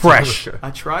tried. You're fresh.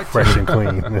 I tried. Fresh and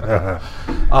clean.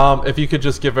 If you could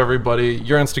just give everybody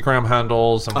your Instagram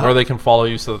handles and where they can follow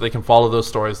you so that they can follow those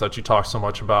stories that you talk so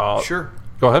much about. Sure.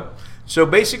 Go ahead. So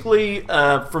basically,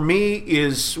 for me,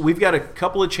 we've got a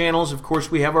couple of channels. Of course,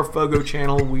 we have our Fogo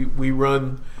channel. We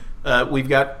run. We've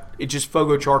got it's just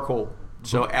Fogo Charcoal.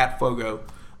 So at Fogo,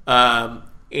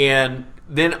 and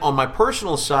then on my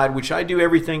personal side, which I do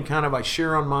everything kind of I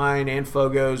share on mine and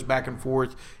Fogo's back and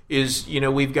forth. Is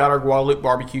we've got our Guadalupe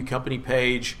Barbecue Company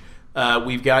page.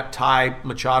 We've got Ty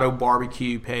Machado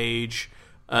Barbecue page.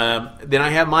 Then I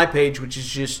have my page, which is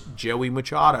just Joey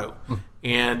Machado.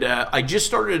 And I just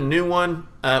started a new one,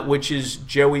 which is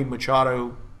Joey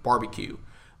Machado Barbecue.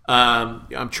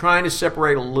 I'm trying to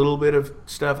separate a little bit of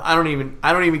stuff. I don't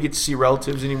even get to see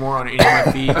relatives anymore on any of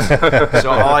my feeds. So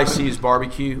all I see is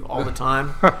barbecue all the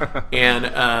time.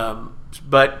 And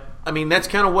but I mean, that's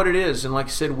kind of what it is. And like I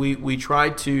said, we try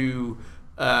to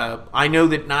I know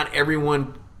that not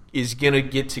everyone is going to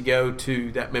get to go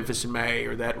to that Memphis in May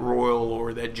or that Royal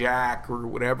or that Jack or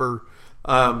whatever.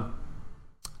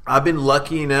 I've been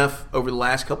lucky enough over the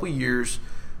last couple of years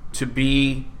to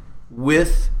be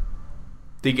with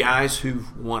the guys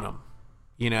who've won them,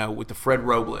 with the Fred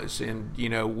Robles and,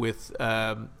 with,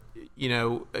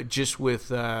 just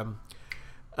with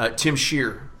Tim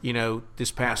Shear,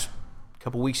 this past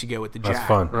couple weeks ago at the Jack. That's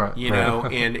fun. Right.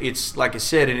 And it's like I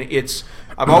said, and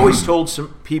I've always told some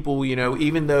people,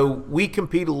 even though we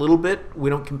compete a little bit, we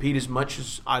don't compete as much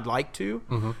as I'd like to.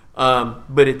 Mm-hmm.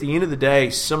 But at the end of the day,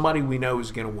 somebody we know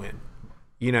is going to win.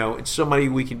 It's somebody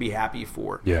we can be happy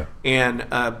for. Yeah. And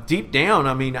deep down,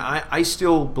 I mean, I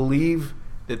still believe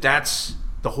that that's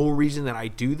the whole reason that I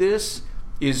do this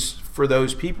is for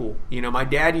those people. My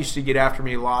dad used to get after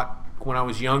me a lot when I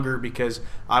was younger because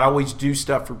I'd always do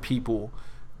stuff for people,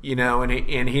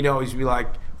 and he'd always be like,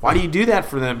 why do you do that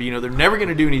for them? They're never going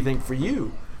to do anything for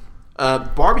you.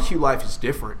 Barbecue life is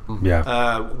different.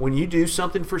 Yeah. When you do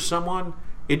something for someone,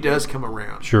 it does come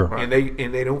around. Sure. And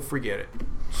they don't forget it.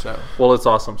 So. Well, it's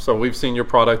awesome. So we've seen your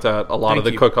product at a lot of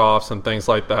the cook-offs and things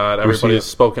like that. Everybody's it.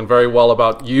 spoken very well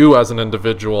about you as an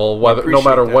individual, no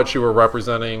matter that. what you were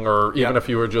representing, or even if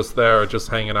you were just there, just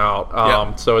hanging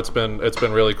out. So it's been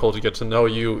really cool to get to know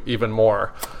you even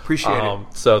more. Appreciate it.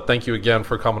 So thank you again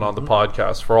for coming on the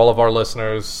podcast. For all of our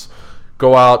listeners,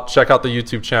 go out, check out the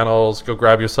YouTube channels, go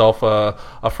grab yourself a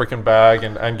freaking bag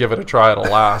and give it a try. It'll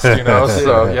last,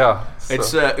 So yeah.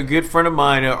 It's a good friend of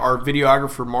mine, our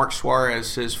videographer Mark Suarez,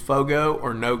 says Fogo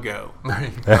or no go.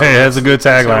 Hey, that's a good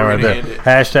tagline right there.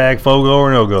 Hashtag Fogo or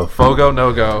no go. Fogo,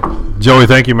 no go. Joey,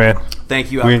 thank you, man.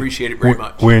 Thank you. I appreciate it very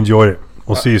much. We enjoyed it.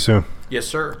 We'll see you soon. Yes,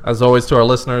 sir. As always, to our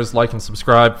listeners, like and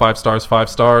subscribe. 5 stars, 5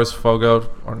 stars. Fogo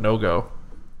or no go.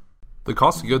 The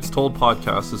Cost of Goods Told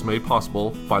podcast is made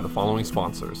possible by the following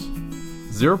sponsors.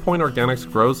 0 Point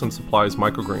Organics grows and supplies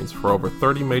microgreens for over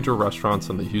 30 major restaurants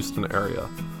in the Houston area.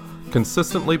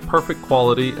 Consistently perfect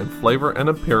quality in flavor and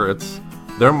appearance,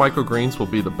 their microgreens will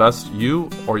be the best you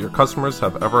or your customers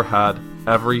have ever had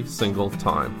every single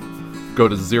time. Go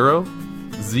to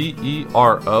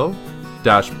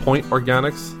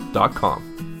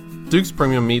zero-pointorganics.com. Duke's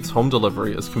Premium Meats Home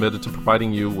Delivery is committed to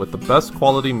providing you with the best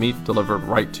quality meat delivered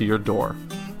right to your door,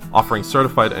 offering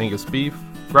certified Angus beef,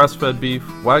 grass-fed beef,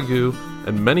 Wagyu,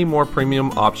 and many more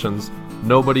premium options.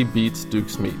 Nobody beats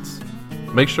Duke's Meats.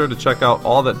 Make sure to check out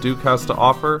all that Duke has to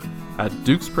offer at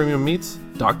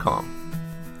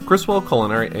dukespremiummeats.com. Criswell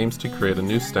Culinary aims to create a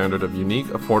new standard of unique,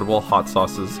 affordable hot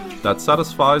sauces that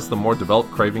satisfies the more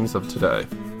developed cravings of today.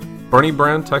 Bernie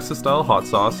Brand Texas-style hot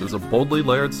sauce is a boldly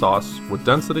layered sauce with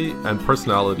density and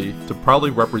personality to proudly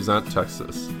represent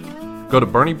Texas. Go to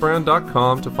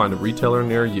BernieBrand.com to find a retailer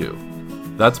near you.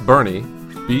 That's Bernie,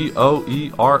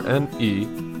 B-O-E-R-N-E,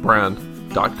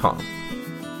 brand.com.